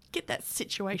get that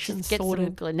situation Get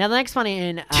sorted. some. Now the next one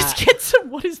in. Just get some.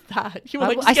 What is that? You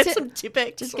want to get some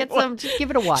Tipex? Just get some. Just give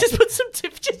it a wipe. Just put some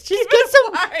tip. Just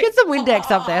get some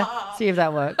Windex up there. See if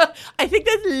that works. I think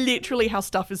that's literally how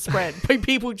stuff is spread. By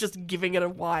people just giving it a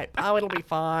wipe. Oh, it'll be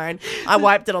fine. I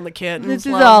wiped it on the curtains. This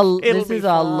is love.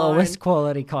 our lowest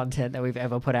quality content that we've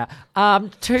ever put out.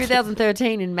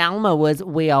 2013 in Malmö was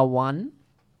We Are One.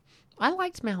 I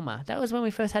liked Malmö. That was when we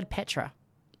first had Petra.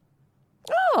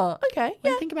 Oh, okay. What do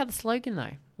Yeah. you think about the slogan though?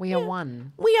 We are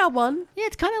one. We are one. Yeah,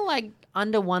 it's kind of like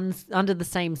under the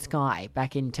same sky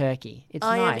back in Turkey. It's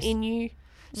I nice. am in you.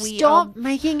 We Stop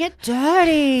making it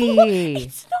dirty.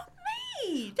 It's not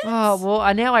me. Oh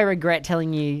well, now I regret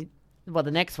telling you what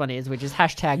the next one is, which is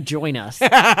hashtag join us.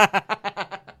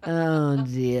 Oh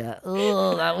dear.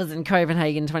 Oh, that was in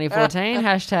Copenhagen 2014.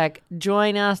 Hashtag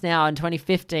join us now in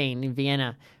 2015 in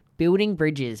Vienna. Building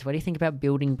bridges. What do you think about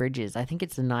building bridges? I think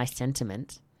it's a nice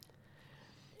sentiment.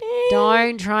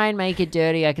 Don't try and make it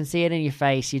dirty. I can see it in your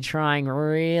face. You're trying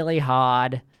really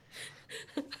hard.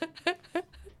 I'm not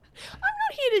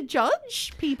here to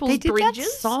judge people's They did bridges.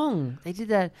 that song. They did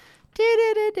that.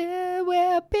 "Do-do-do-do,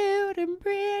 we're building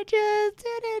bridges.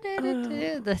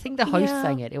 Do-do-do-do-do." I think the host Yeah.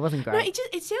 sang it. It wasn't No, great.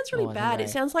 it sounds really wasn't bad. great. It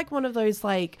sounds like one of those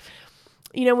like,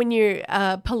 when you're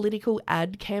political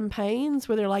ad campaigns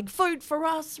where they're like, vote for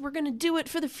us, we're going to do it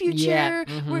for the future, Yeah,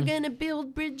 we're going to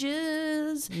build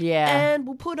bridges, Yeah. and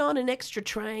we'll put on an extra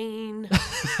train.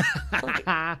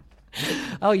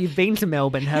 Oh, you've been to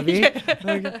Melbourne, have you? You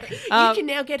can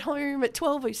now get home at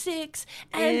 12:06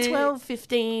 and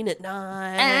 12:15 at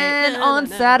night. And on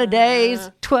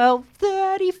Saturdays,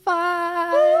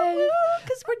 12:35.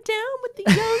 Because we're down with the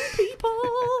young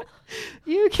people.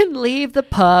 You can leave the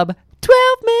pub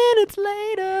 12 minutes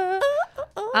later.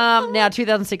 Now,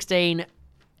 2016,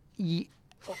 you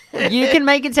can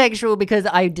make it sexual because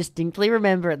I distinctly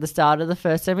remember at the start of the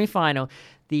first semi-final,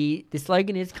 the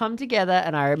slogan is come together,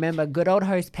 and I remember good old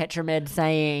host Petramed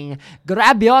saying,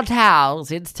 grab your towels,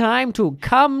 it's time to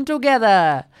come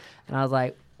together. And I was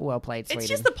like, well played, Sweden. It's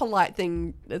just the polite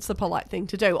thing. It's the polite thing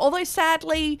to do. Although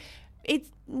sadly,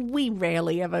 we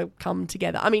rarely ever come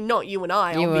together. I mean, not you and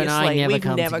I. You obviously, and I never we've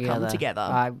come never together. come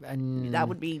together. That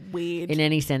would be weird. in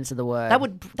any sense of the word. That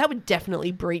would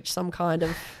definitely breach some kind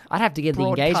of I'd have to get the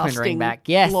engagement ring broadcasting back.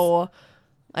 Yes. law.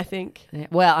 I think. Yeah,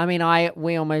 well, I mean,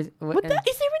 we almost. Is there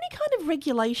any kind of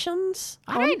regulations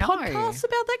I on don't know. podcasts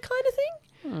about that kind of thing?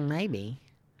 Maybe.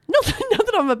 Not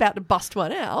that I'm about to bust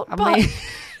one out. I but mean,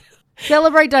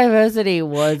 celebrate diversity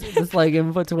was the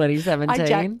slogan for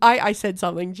 2017. I said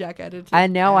something, Jack edited.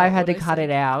 And now I've had to what I cut said.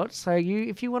 it out. So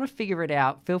if you want to figure it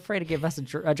out, feel free to give us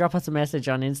drop us a message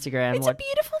on Instagram. It's a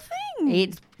beautiful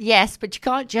thing. Yes, but you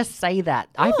can't just say that.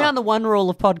 I found the one rule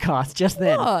of podcast just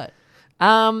then. What?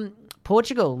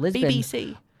 Portugal, Lisbon,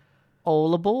 BBC.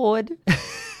 all aboard!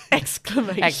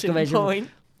 Exclamation point.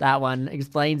 That one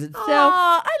explains itself.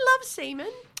 Oh, I love seamen.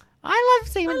 I love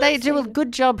seamen. They do a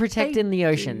good job protecting the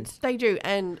oceans. They do.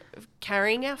 And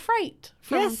carrying our freight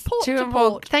from port to to and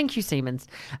port. Thank you, Siemens.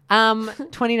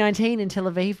 2019 in Tel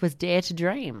Aviv was Dare to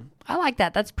Dream. I like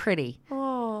that. That's pretty.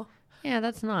 Oh. Yeah,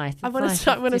 that's nice. I want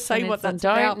to say what that's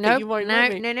about, but you won't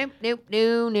let me. No.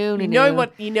 You know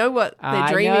what they're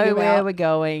dreaming I know about. where we're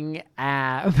going.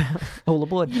 All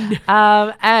aboard.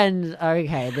 And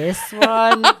okay, this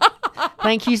one.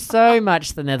 Thank you so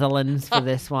much, the Netherlands, for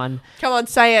this one. Come on,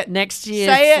 say it. Next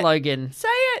year's Say it. slogan. Say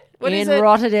it. What is in it?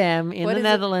 Rotterdam, in What the is it?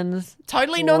 Netherlands.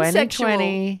 Totally non-sexual.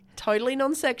 2020. Totally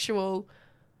non-sexual.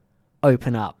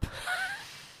 Open up.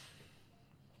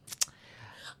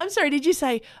 I'm sorry, did you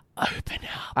say open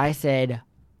up? I said,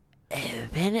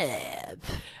 open up.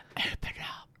 Open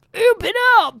up. Open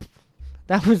up.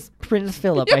 That was Prince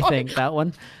Philip, I think, that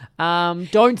one.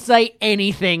 Don't say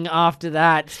anything after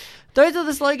that. Those are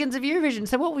the slogans of Eurovision.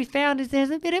 So what we found is there's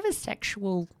a bit of a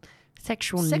sexual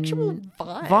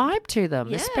vibe to them,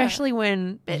 Yeah. especially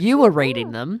when you were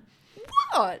reading them.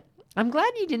 What? I'm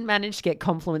glad you didn't manage to get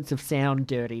Confluence of Sound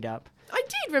dirtied up. I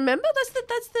did, remember? That's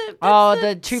the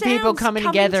The two people sounds coming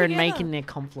together and making their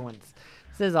confluence.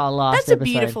 is our last That's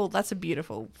episode. That's a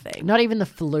beautiful thing. Not even the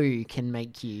flu can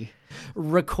make you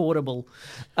recordable.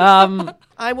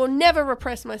 I will never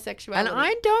repress my sexuality. And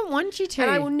I don't want you to.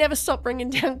 And I will never stop bringing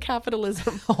down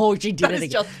capitalism. Oh, she did That it is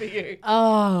again. just for you.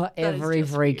 Oh, is every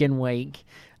just for you. freaking week.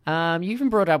 You even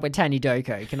brought it up with Tanya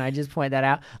Doko. Can I just point that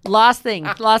out? Last thing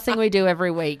we do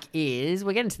every week is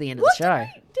we're getting to the end of the show.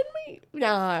 Didn't we?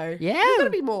 No. Yeah. There's got to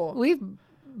be more. We've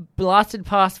blasted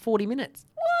past 40 minutes.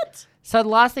 What? So the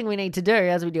last thing we need to do,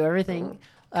 as we do everything,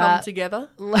 Come together.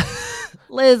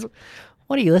 Liz,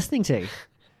 what are you listening to?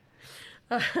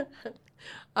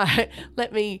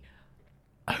 Let me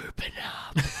open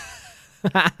up.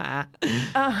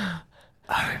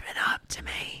 Open up to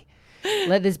me.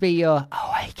 Let this be your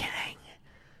awakening.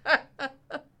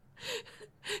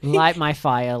 Light my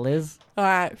fire, Liz. All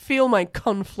right. Feel my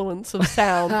confluence of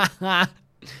sound. I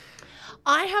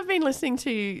have been listening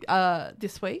to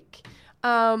this week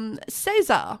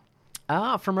Cesar.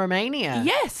 Ah, from Romania.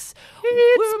 Yes.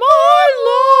 It's my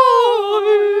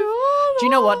life. Do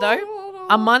you know what, though?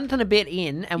 A month and a bit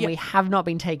in, and we have not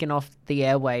been taken off the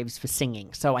airwaves for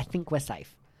singing, so I think we're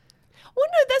safe. Well,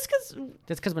 no, that's because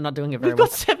That's because we're not doing it very we've well.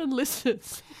 got 7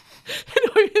 listeners.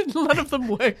 None of them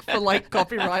work for like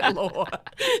copyright law.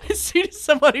 As soon as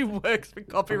somebody works for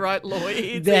copyright law,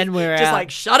 it's Then we're just out.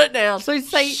 like shut it down. So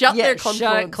say, shut their shut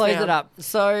confluence it, close down. it up.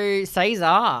 So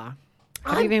Cesar,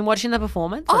 have you been watching the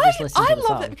performance or just listening I to the love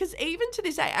song? that because even to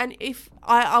this day, and if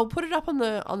I'll put it up on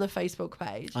the Facebook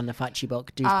page. On the Futchy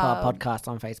Book Deuce Par podcast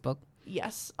on Facebook.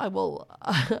 Yes, I will.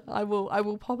 I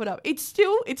will pop it up. It's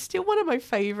still one of my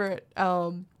favorite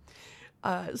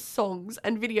songs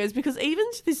and videos because even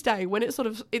to this day, when it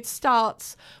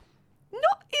starts,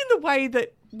 not in the way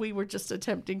that we were just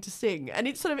attempting to sing, and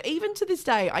it's sort of even to this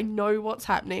day, I know what's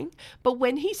happening, but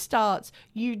when he starts,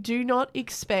 you do not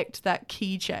expect that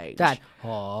key change. That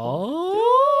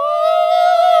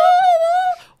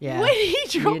yeah, When he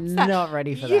drops you're that, not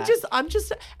ready for you that.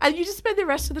 and you just spend the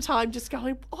rest of the time just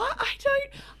going, what?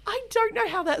 I don't know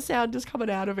how that sound is coming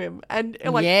out of him, and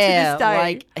like yeah, to this day,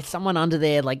 like is someone under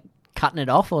there like cutting it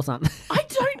off or something? I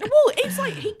don't know. Well, it's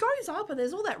like he goes up and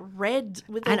there's all that red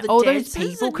with all And the all those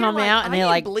dancers, people and come you're out and are they're you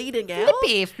like, bleeding out.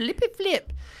 Flippy,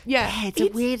 flip. Yeah, It's a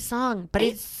weird song, but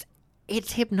it's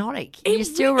hypnotic. it You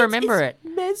still really- remember it.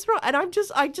 Mesmer, and I'm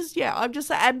just,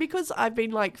 and because I've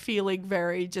been like feeling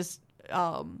very just,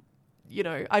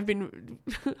 I've been,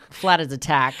 Flat as a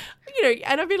tack.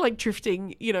 and I've been like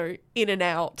drifting, in and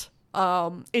out.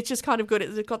 It's just kind of good.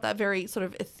 It's got that very sort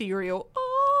of ethereal.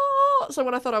 Oh, so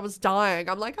when I thought I was dying,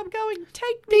 I'm like, I'm going.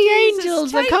 Take me, The Jesus,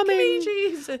 angels are take coming. Me,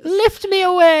 Jesus. Lift me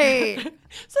away.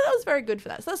 So that was very good for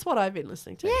that. So that's what I've been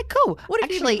listening to. Yeah, cool. What have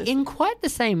you been Actually, listening in quite the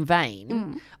same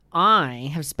vein,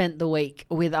 I have spent the week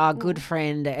with our good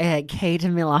friend Kate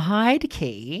Miller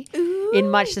Heidke in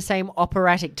much the same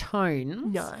operatic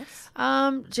tones. Nice.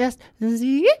 Just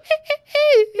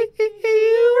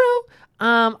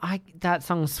that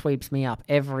song sweeps me up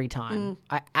every time.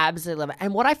 I absolutely love it.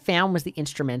 And what I found was the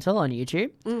instrumental on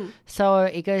YouTube. So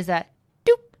it goes that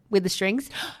doop with the strings,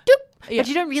 doop, Yeah. but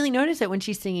you don't really notice it when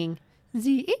she's singing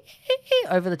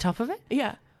over the top of it.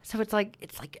 Yeah. So it's like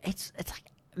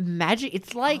magic.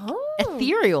 It's like Oh.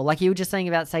 ethereal, like you were just saying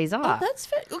about Cesar. Oh, that's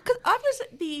fair. Because I was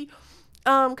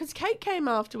because Kate came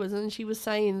afterwards and she was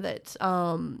saying that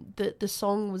the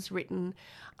song was written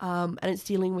and it's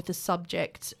dealing with the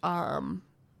subject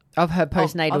of her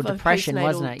postnatal of depression, postnatal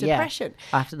wasn't it? depression.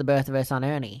 Yeah. After the birth of her son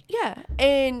Ernie. Yeah,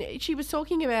 and she was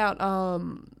talking about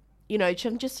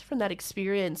just from that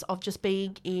experience of just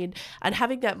being in and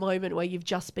having that moment where you've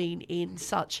just been in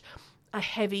such a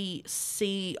heavy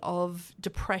sea of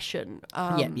depression.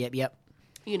 Yep.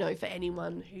 For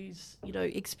anyone who's,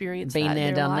 experienced Been that in there,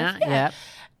 their done life. that. Yeah.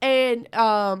 And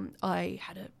I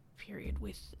had a period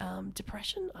with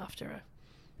depression after a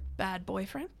bad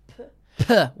boyfriend.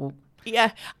 Well,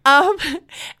 Yeah. And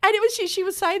it was she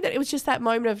was saying that it was just that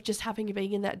moment of just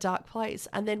being in that dark place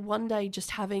and then one day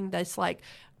just having this like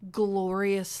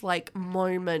glorious like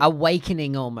moment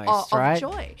awakening almost, right?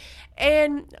 of joy.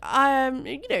 And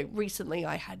recently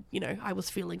I had, I was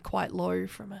feeling quite low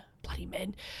from a bloody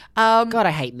men. God,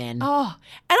 I hate men. Oh,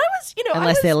 and I was,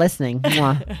 Unless they're listening.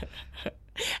 Mwah. and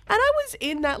I was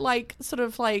in that like sort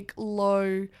of like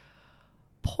low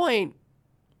point.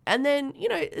 And then,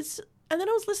 and then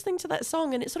I was listening to that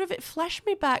song and it flashed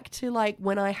me back to like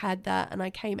when I had that and I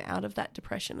came out of that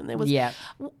depression and there was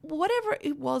whatever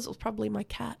it was probably my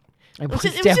cat. It was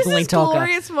just definitely this Tonka.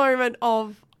 glorious moment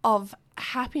of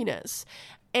happiness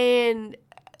and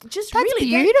just That's really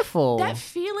beautiful. That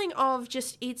feeling of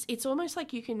just it's almost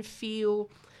like you can feel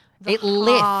the It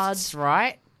hard, lifts,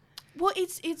 right? Well,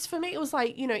 it's for me. It was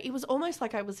like, it was almost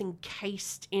like I was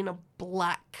encased in a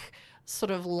black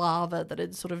sort of lava that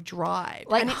had sort of dried,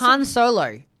 Like and it's Han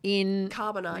Solo in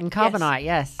carbonite. In Carbonite,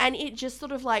 yes. And it just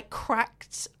sort of like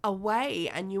cracked away,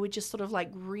 and you were just sort of like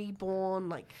reborn,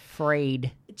 like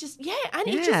Freed. just and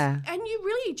it just and you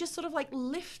really just sort of like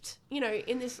lift,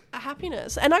 in this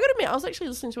happiness. And I got to admit, I was actually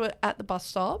listening to it at the bus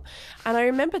stop, and I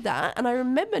remember that, and I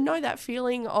remember that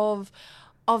feeling of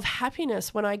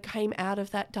happiness when I came out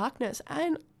of that darkness,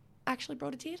 and actually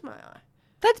brought a tear to my eye.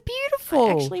 That's beautiful.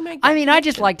 I actually make that I mean, I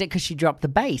just connection. liked it because she dropped the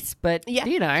bass, but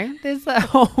Yeah. there's a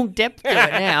whole depth to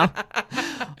it now.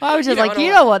 I was just You know like, what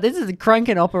you I know what? This is a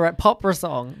cranking opera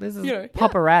song. This is Yeah.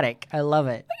 pop-eratic. I love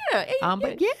it. Yeah,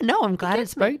 But no, I'm glad it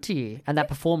gets me. spoke to you, and that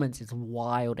performance is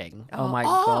wilding. Oh my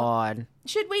Oh. god!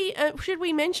 Should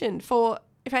we mention, for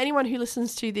if anyone who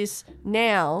listens to this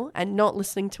now and not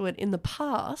listening to it in the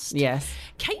past, Yes,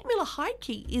 Kate Miller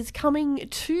Heidke is coming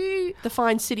to the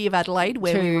fine city of Adelaide,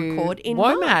 where we to record in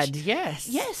March. WOMAD. Yes,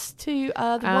 Yes, to the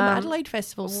WOMAD Adelaide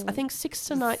festivals. I think 6th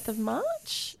to 9th of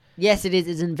March. yes, it is.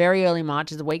 It's in very early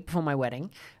March. It's a week before my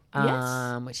wedding.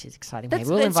 Yes. Which is exciting. That's, Maybe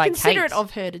we'll that's invite considerate Kate.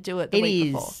 of her to do it the It week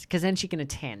is before. because then she can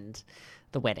attend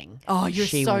the wedding. Oh, you're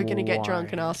She so going to get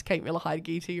drunk and won't. ask Kate Miller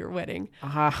Heidke to your wedding.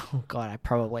 Oh god, I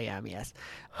probably am. Yes,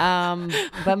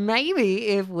 but maybe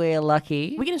if we're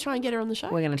lucky, We're going to try and get her on the show.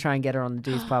 we're going to try and get her on the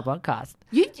Deuce Pie podcast.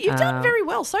 You've done very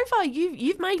well so far.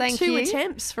 You've made Thank 2 you.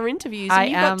 attempts for interviews, I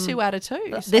and you've got am- 2 out of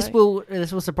 2. This so-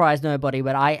 will surprise nobody,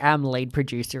 but I am lead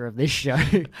producer of this show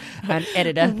and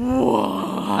editor.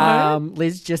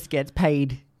 Liz just gets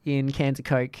paid in cans of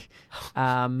Coke. Hang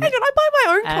on, I buy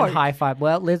my own And Coke. high five.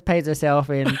 Well, Liz pays herself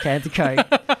in cans of Coke.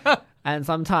 And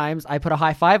sometimes I put a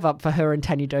high five up for her and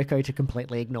Tanya Doko to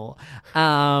completely ignore.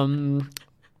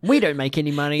 We don't make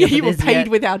any money. off of You were this paid yet.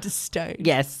 without a stone.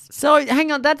 Yes. So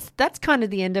hang on, that's kind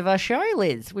of the end of our show,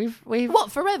 Liz. We've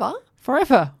What, forever?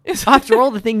 forever. After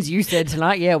all the things you said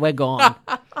tonight, yeah, we're gone.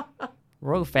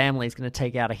 Royal family's going to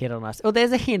take out a hit on us. Oh,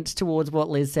 there's a hint towards what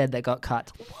Liz said that got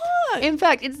cut. What? In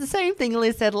fact, it's the same thing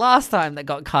Liz said last time that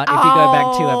got cut. If you go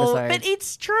back 2 episodes, But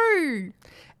it's true.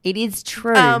 it is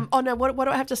true. Oh no, what do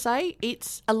I have to say?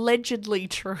 It's allegedly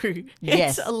true.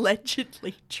 Yes. It's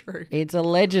allegedly true. It's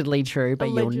allegedly true, but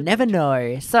Allegedly you'll never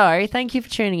know. So, thank you for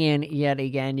tuning in yet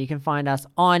again. You can find us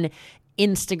on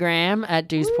Instagram at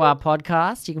Douzepoir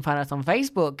Podcast. You can find us on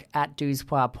Facebook at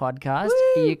Douzepoir Podcast.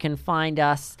 Woo. You can find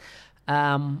us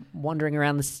wandering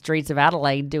around the streets of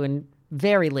Adelaide doing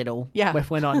very little. Yeah. If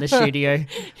we're not in the studio.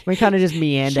 We kind of just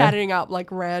meander. Chatting up like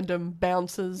random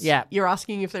bouncers. Yeah. You're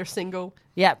asking if they're single.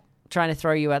 Yep. Trying to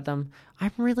throw you at them.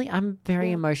 I'm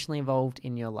very emotionally involved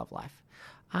in your love life.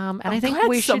 And I think glad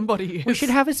we somebody we is. should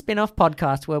have a spin-off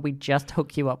podcast where we just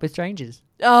hook you up with strangers.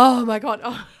 Oh my god.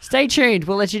 Oh. Stay tuned.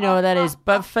 We'll let you know what that is.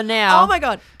 But for now, Oh my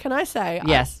god. Can I say?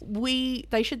 Yes.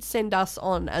 They should send us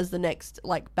on as the next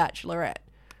like bachelorette.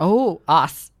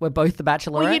 us. We're both the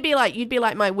Bachelorette. Well, you'd be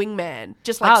like my wingman,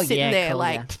 just like sitting there, cool,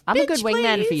 like yeah. I'm a good "Bitch,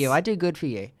 wingman for please." you. I do good for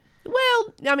you.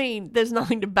 Well, I mean, there's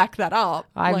nothing to back that up.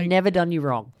 I've Like, never done you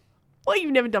wrong. Well,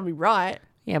 you've never done me right.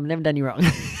 Yeah, I've never done you wrong.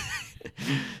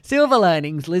 Silver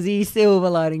linings, Lizzie. Silver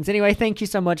linings. Anyway, thank you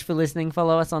so much for listening.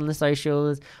 Follow us on the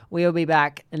socials. We'll be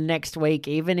back next week.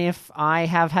 Even if I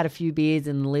have had a few beers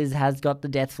and Liz has got the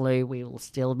death flu, we will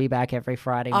still be back every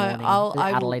Friday morning.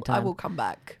 Adelaide I time. will come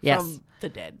back Yes. from the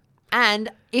dead. And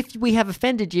if we have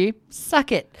offended you,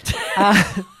 suck it.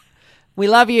 We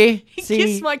love you.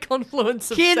 Kiss my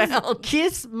confluence of sound.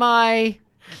 Kiss my.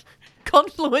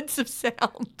 Confluence of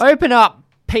sound. Open up,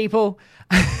 people.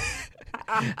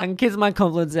 And kiss my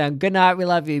confidence down. Good night. We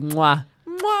love you. Mwah.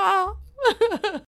 Mwah.